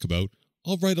to talk about.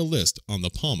 I'll write a list on the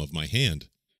palm of my hand.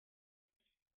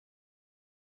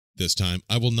 This time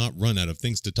I will not run out of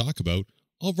things to talk about.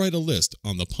 I'll write a list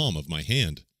on the palm of my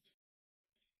hand.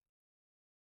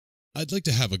 I'd like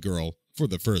to have a girl for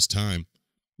the first time.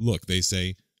 Look, they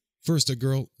say, first a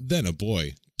girl, then a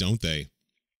boy, don't they?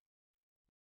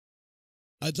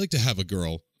 I'd like to have a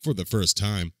girl for the first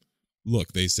time.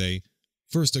 Look, they say,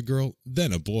 first a girl,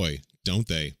 then a boy, don't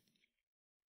they?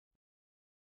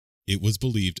 It was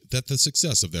believed that the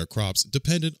success of their crops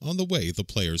depended on the way the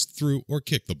players threw or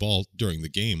kicked the ball during the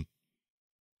game.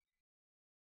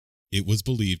 It was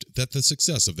believed that the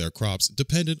success of their crops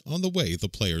depended on the way the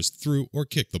players threw or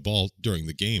kicked the ball during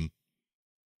the game.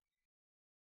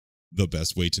 The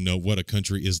best way to know what a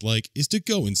country is like is to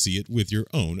go and see it with your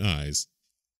own eyes.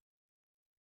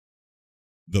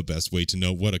 The best way to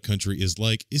know what a country is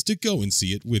like is to go and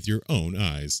see it with your own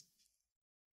eyes.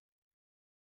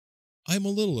 I am a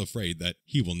little afraid that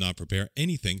he will not prepare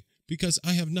anything because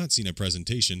I have not seen a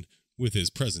presentation with his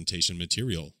presentation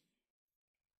material.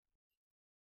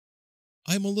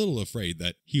 I am a little afraid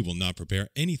that he will not prepare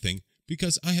anything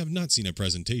because I have not seen a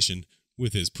presentation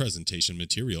with his presentation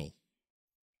material.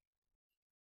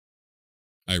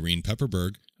 Irene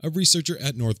Pepperberg, a researcher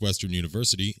at Northwestern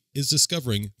University, is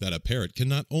discovering that a parrot can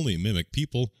not only mimic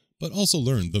people but also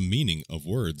learn the meaning of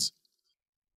words.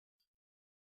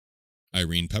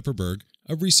 Irene Pepperberg,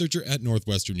 a researcher at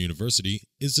Northwestern University,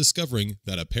 is discovering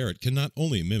that a parrot can not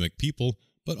only mimic people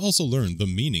but also learn the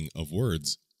meaning of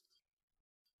words.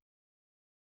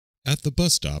 At the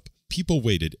bus stop, people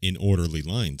waited in orderly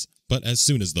lines, but as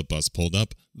soon as the bus pulled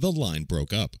up, the line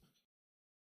broke up.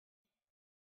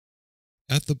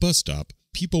 At the bus stop,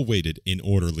 people waited in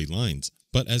orderly lines,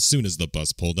 but as soon as the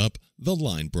bus pulled up, the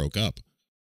line broke up.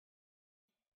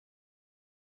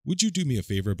 Would you do me a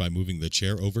favor by moving the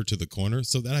chair over to the corner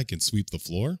so that I can sweep the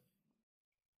floor?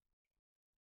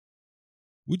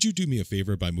 Would you do me a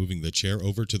favor by moving the chair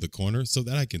over to the corner so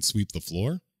that I can sweep the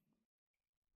floor?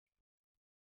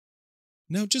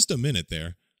 Now just a minute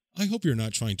there. I hope you're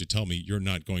not trying to tell me you're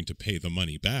not going to pay the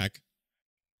money back.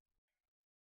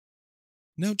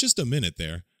 Now just a minute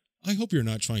there. I hope you're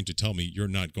not trying to tell me you're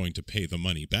not going to pay the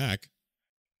money back.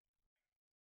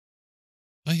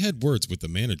 I had words with the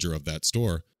manager of that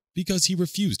store because he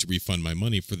refused to refund my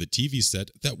money for the TV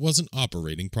set that wasn't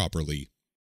operating properly.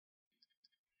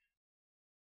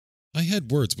 I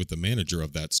had words with the manager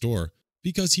of that store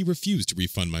because he refused to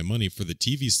refund my money for the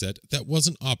TV set that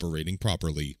wasn't operating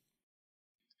properly.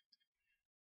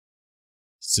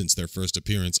 Since their first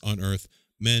appearance on Earth,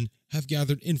 men have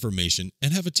gathered information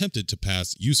and have attempted to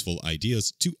pass useful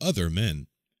ideas to other men.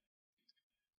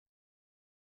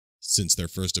 Since their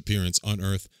first appearance on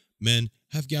Earth, men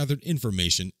have gathered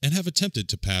information and have attempted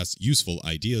to pass useful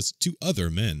ideas to other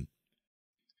men.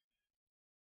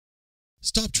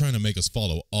 Stop trying to make us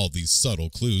follow all these subtle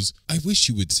clues. I wish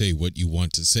you would say what you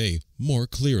want to say more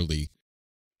clearly.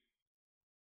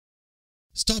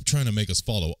 Stop trying to make us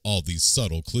follow all these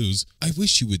subtle clues. I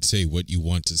wish you would say what you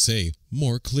want to say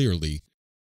more clearly.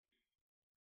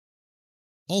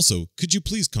 Also, could you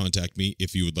please contact me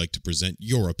if you would like to present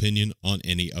your opinion on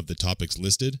any of the topics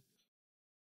listed?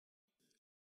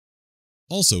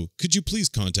 Also, could you please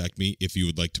contact me if you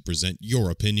would like to present your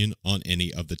opinion on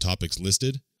any of the topics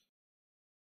listed?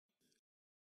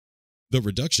 The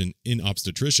reduction in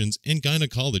obstetricians and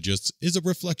gynecologists is a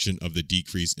reflection of the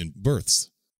decrease in births,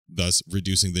 thus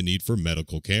reducing the need for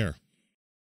medical care.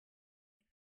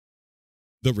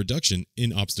 The reduction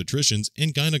in obstetricians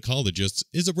and gynecologists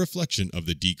is a reflection of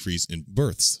the decrease in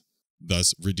births,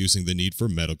 thus reducing the need for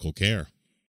medical care.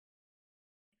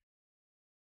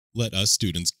 Let us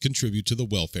students contribute to the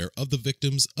welfare of the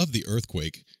victims of the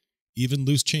earthquake. Even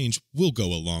loose change will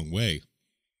go a long way.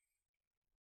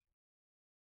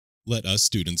 Let us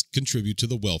students contribute to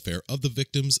the welfare of the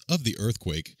victims of the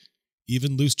earthquake.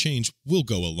 Even loose change will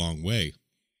go a long way.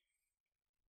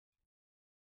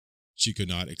 She could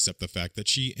not accept the fact that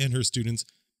she and her students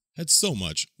had so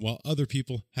much while other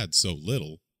people had so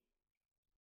little.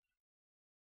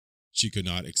 She could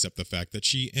not accept the fact that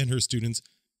she and her students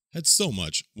had so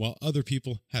much while other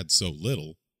people had so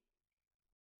little.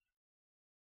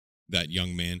 That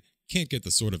young man can't get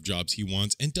the sort of jobs he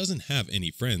wants and doesn't have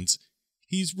any friends.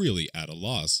 He's really at a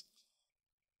loss.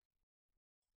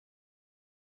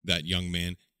 That young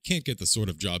man can't get the sort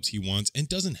of jobs he wants, and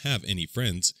doesn't have any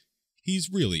friends,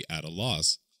 he's really at a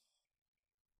loss.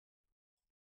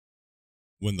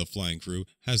 When the flying crew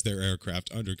has their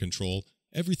aircraft under control,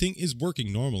 everything is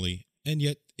working normally, and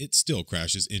yet it still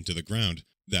crashes into the ground.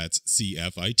 That's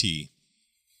CFIT.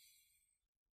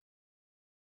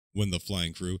 When the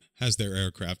flying crew has their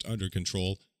aircraft under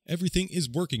control, everything is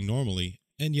working normally,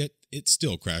 and yet it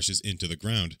still crashes into the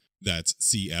ground. That's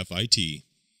CFIT.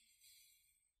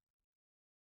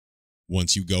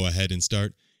 Once you go ahead and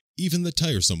start, even the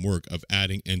tiresome work of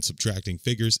adding and subtracting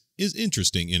figures is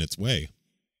interesting in its way.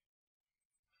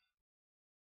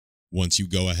 Once you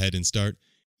go ahead and start,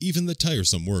 even the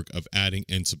tiresome work of adding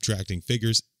and subtracting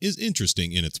figures is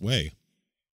interesting in its way.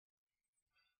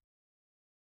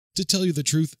 To tell you the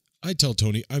truth, I tell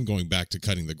Tony I'm going back to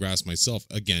cutting the grass myself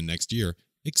again next year,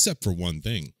 except for one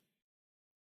thing.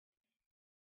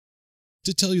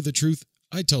 To tell you the truth,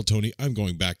 I tell Tony I'm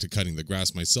going back to cutting the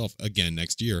grass myself again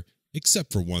next year,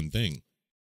 except for one thing.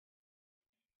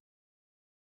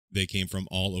 They came from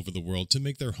all over the world to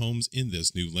make their homes in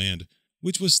this new land,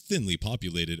 which was thinly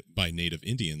populated by native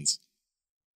Indians.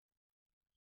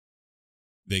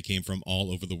 They came from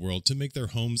all over the world to make their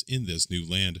homes in this new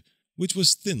land, which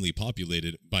was thinly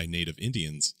populated by native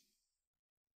Indians.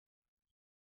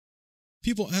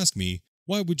 People ask me,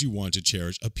 why would you want to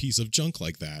cherish a piece of junk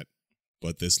like that?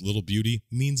 But this little beauty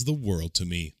means the world to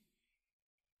me.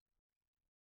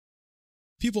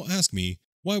 People ask me,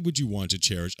 why would you want to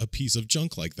cherish a piece of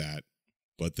junk like that?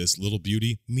 But this little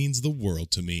beauty means the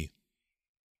world to me.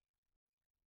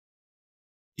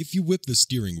 If you whip the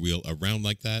steering wheel around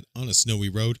like that on a snowy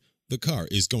road, the car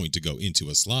is going to go into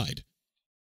a slide.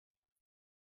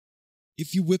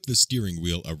 If you whip the steering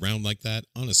wheel around like that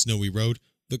on a snowy road,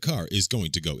 the car is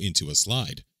going to go into a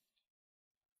slide.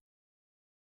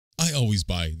 I always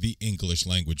buy the English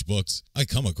language books I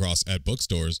come across at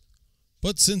bookstores,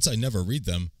 but since I never read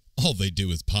them, all they do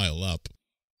is pile up.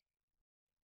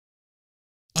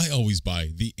 I always buy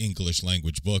the English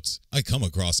language books I come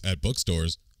across at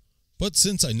bookstores, but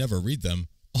since I never read them,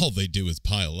 all they do is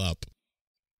pile up.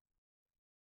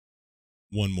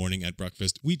 One morning at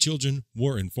breakfast, we children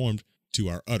were informed, to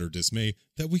our utter dismay,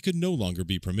 that we could no longer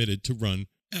be permitted to run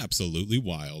absolutely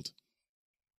wild.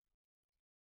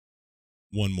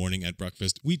 One morning at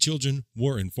breakfast, we children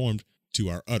were informed, to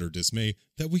our utter dismay,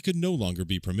 that we could no longer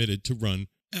be permitted to run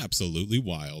absolutely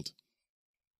wild.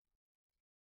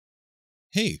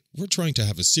 Hey, we're trying to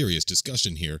have a serious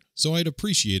discussion here, so I'd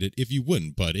appreciate it if you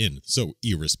wouldn't butt in so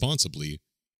irresponsibly.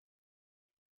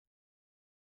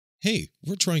 Hey,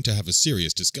 we're trying to have a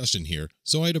serious discussion here,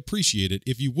 so I'd appreciate it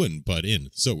if you wouldn't butt in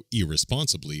so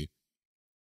irresponsibly.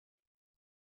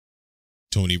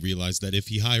 Tony realized that if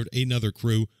he hired another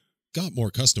crew, got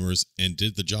more customers, and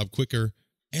did the job quicker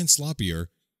and sloppier,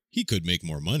 he could make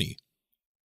more money.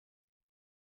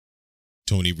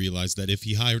 Tony realized that if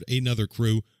he hired another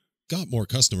crew, got more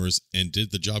customers, and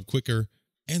did the job quicker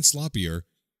and sloppier,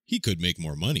 he could make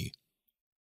more money.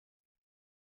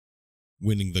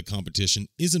 Winning the competition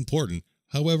is important,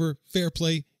 however, fair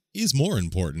play is more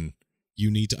important.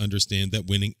 You need to understand that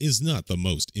winning is not the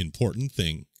most important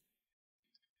thing.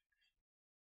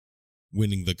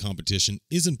 Winning the competition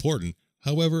is important,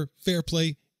 however, fair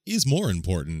play is more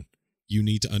important. You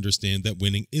need to understand that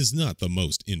winning is not the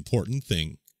most important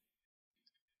thing.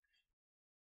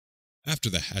 After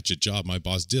the hatchet job my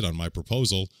boss did on my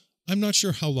proposal, I'm not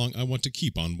sure how long I want to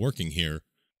keep on working here.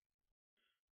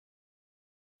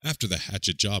 After the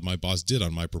hatchet job my boss did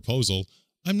on my proposal,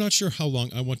 I'm not sure how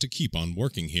long I want to keep on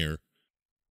working here.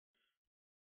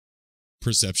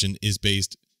 Perception is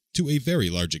based, to a very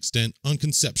large extent, on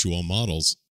conceptual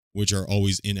models, which are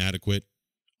always inadequate,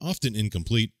 often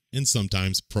incomplete, and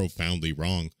sometimes profoundly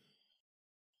wrong.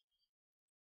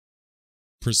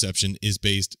 Perception is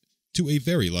based, to a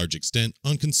very large extent,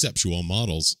 on conceptual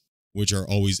models, which are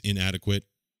always inadequate,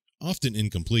 often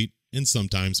incomplete, and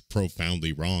sometimes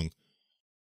profoundly wrong.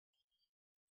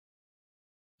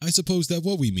 I suppose that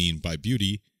what we mean by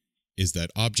beauty is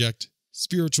that object,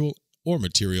 spiritual or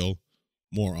material,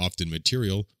 more often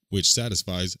material, which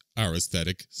satisfies our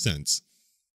aesthetic sense.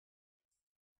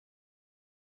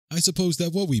 I suppose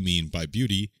that what we mean by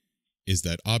beauty is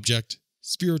that object,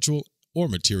 spiritual or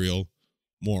material,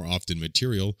 more often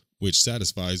material, which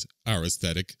satisfies our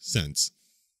aesthetic sense.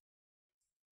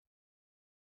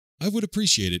 I would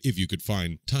appreciate it if you could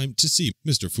find time to see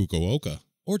Mr. Fukuoka,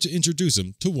 or to introduce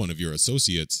him to one of your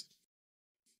associates.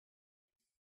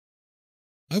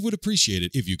 I would appreciate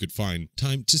it if you could find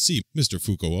time to see Mr.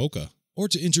 Fukuoka, or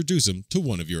to introduce him to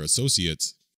one of your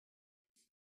associates.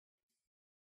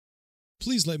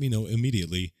 Please let me know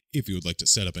immediately if you would like to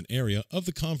set up an area of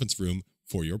the conference room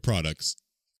for your products.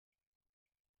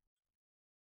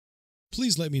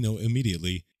 Please let me know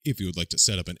immediately if you would like to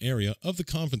set up an area of the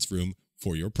conference room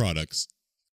for your products.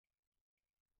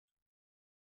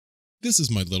 This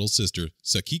is my little sister,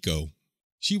 Sakiko.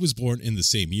 She was born in the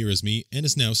same year as me and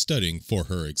is now studying for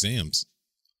her exams.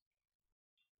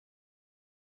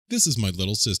 This is my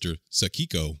little sister,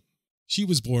 Sakiko. She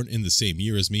was born in the same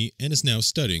year as me and is now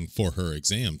studying for her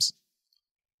exams.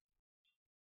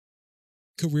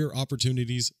 Career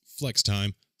opportunities, flex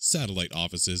time, satellite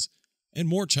offices, and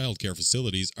more childcare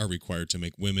facilities are required to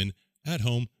make women at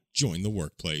home join the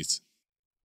workplace.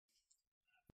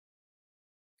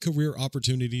 Career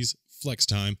opportunities, flex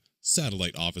time,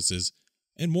 satellite offices,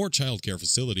 and more childcare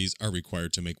facilities are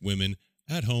required to make women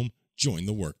at home join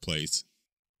the workplace.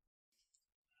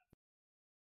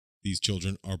 These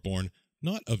children are born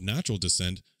not of natural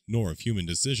descent, nor of human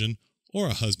decision, or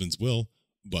a husband's will,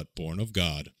 but born of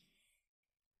God.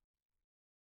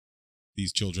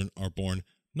 These children are born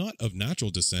not of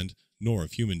natural descent, nor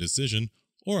of human decision,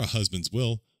 or a husband's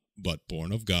will, but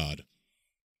born of God.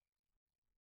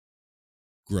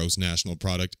 Gross national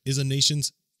product is a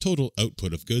nation's total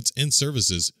output of goods and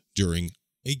services during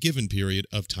a given period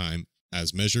of time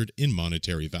as measured in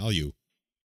monetary value.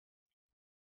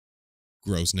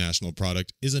 Gross national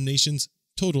product is a nation's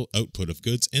total output of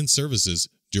goods and services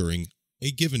during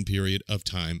a given period of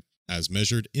time as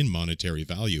measured in monetary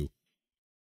value.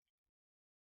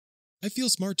 I feel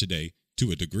smart today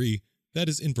to a degree that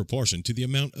is in proportion to the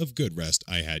amount of good rest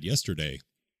I had yesterday.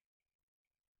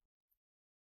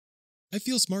 I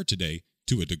feel smart today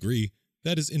to a degree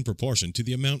that is in proportion to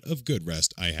the amount of good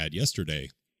rest I had yesterday.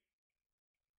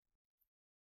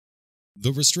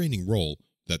 The restraining role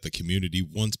that the community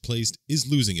once placed is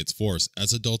losing its force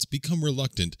as adults become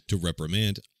reluctant to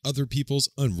reprimand other people's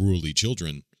unruly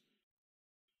children.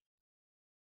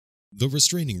 The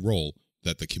restraining role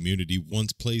that the community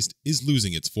once placed is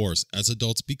losing its force as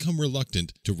adults become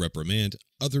reluctant to reprimand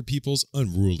other people's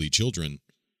unruly children.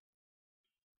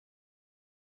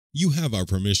 You have our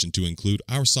permission to include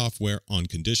our software on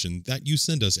condition that you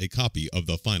send us a copy of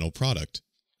the final product.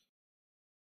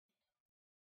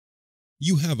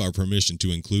 You have our permission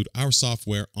to include our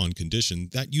software on condition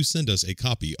that you send us a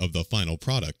copy of the final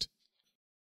product.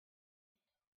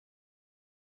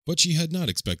 But she had not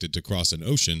expected to cross an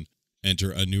ocean,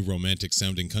 enter a new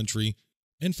romantic-sounding country,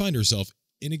 and find herself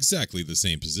in exactly the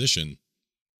same position.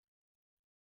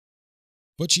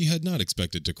 But she had not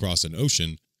expected to cross an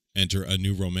ocean, enter a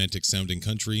new romantic-sounding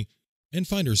country, and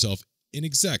find herself in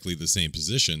exactly the same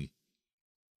position.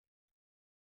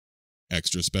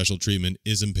 Extra special treatment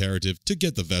is imperative to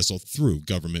get the vessel through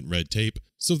government red tape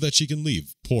so that she can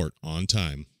leave port on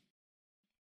time.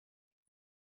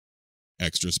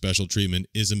 Extra special treatment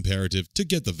is imperative to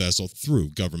get the vessel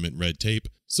through government red tape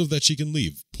so that she can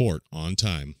leave port on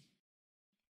time.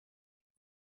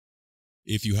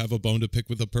 If you have a bone to pick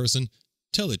with a person,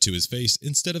 tell it to his face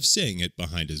instead of saying it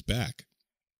behind his back.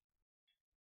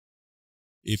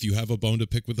 If you have a bone to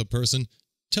pick with a person,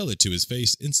 tell it to his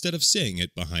face instead of saying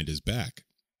it behind his back.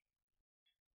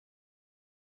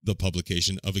 The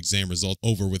publication of exam results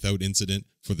over without incident.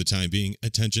 For the time being,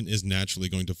 attention is naturally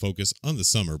going to focus on the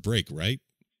summer break, right?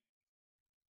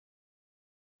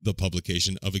 The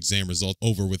publication of exam results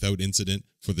over without incident.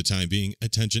 For the time being,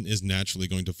 attention is naturally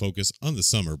going to focus on the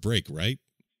summer break, right?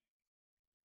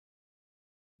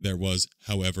 There was,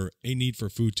 however, a need for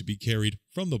food to be carried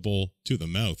from the bowl to the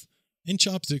mouth, and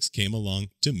chopsticks came along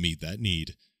to meet that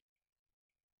need.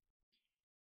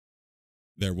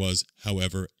 There was,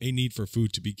 however, a need for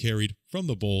food to be carried from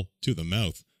the bowl to the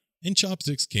mouth, and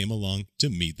chopsticks came along to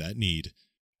meet that need.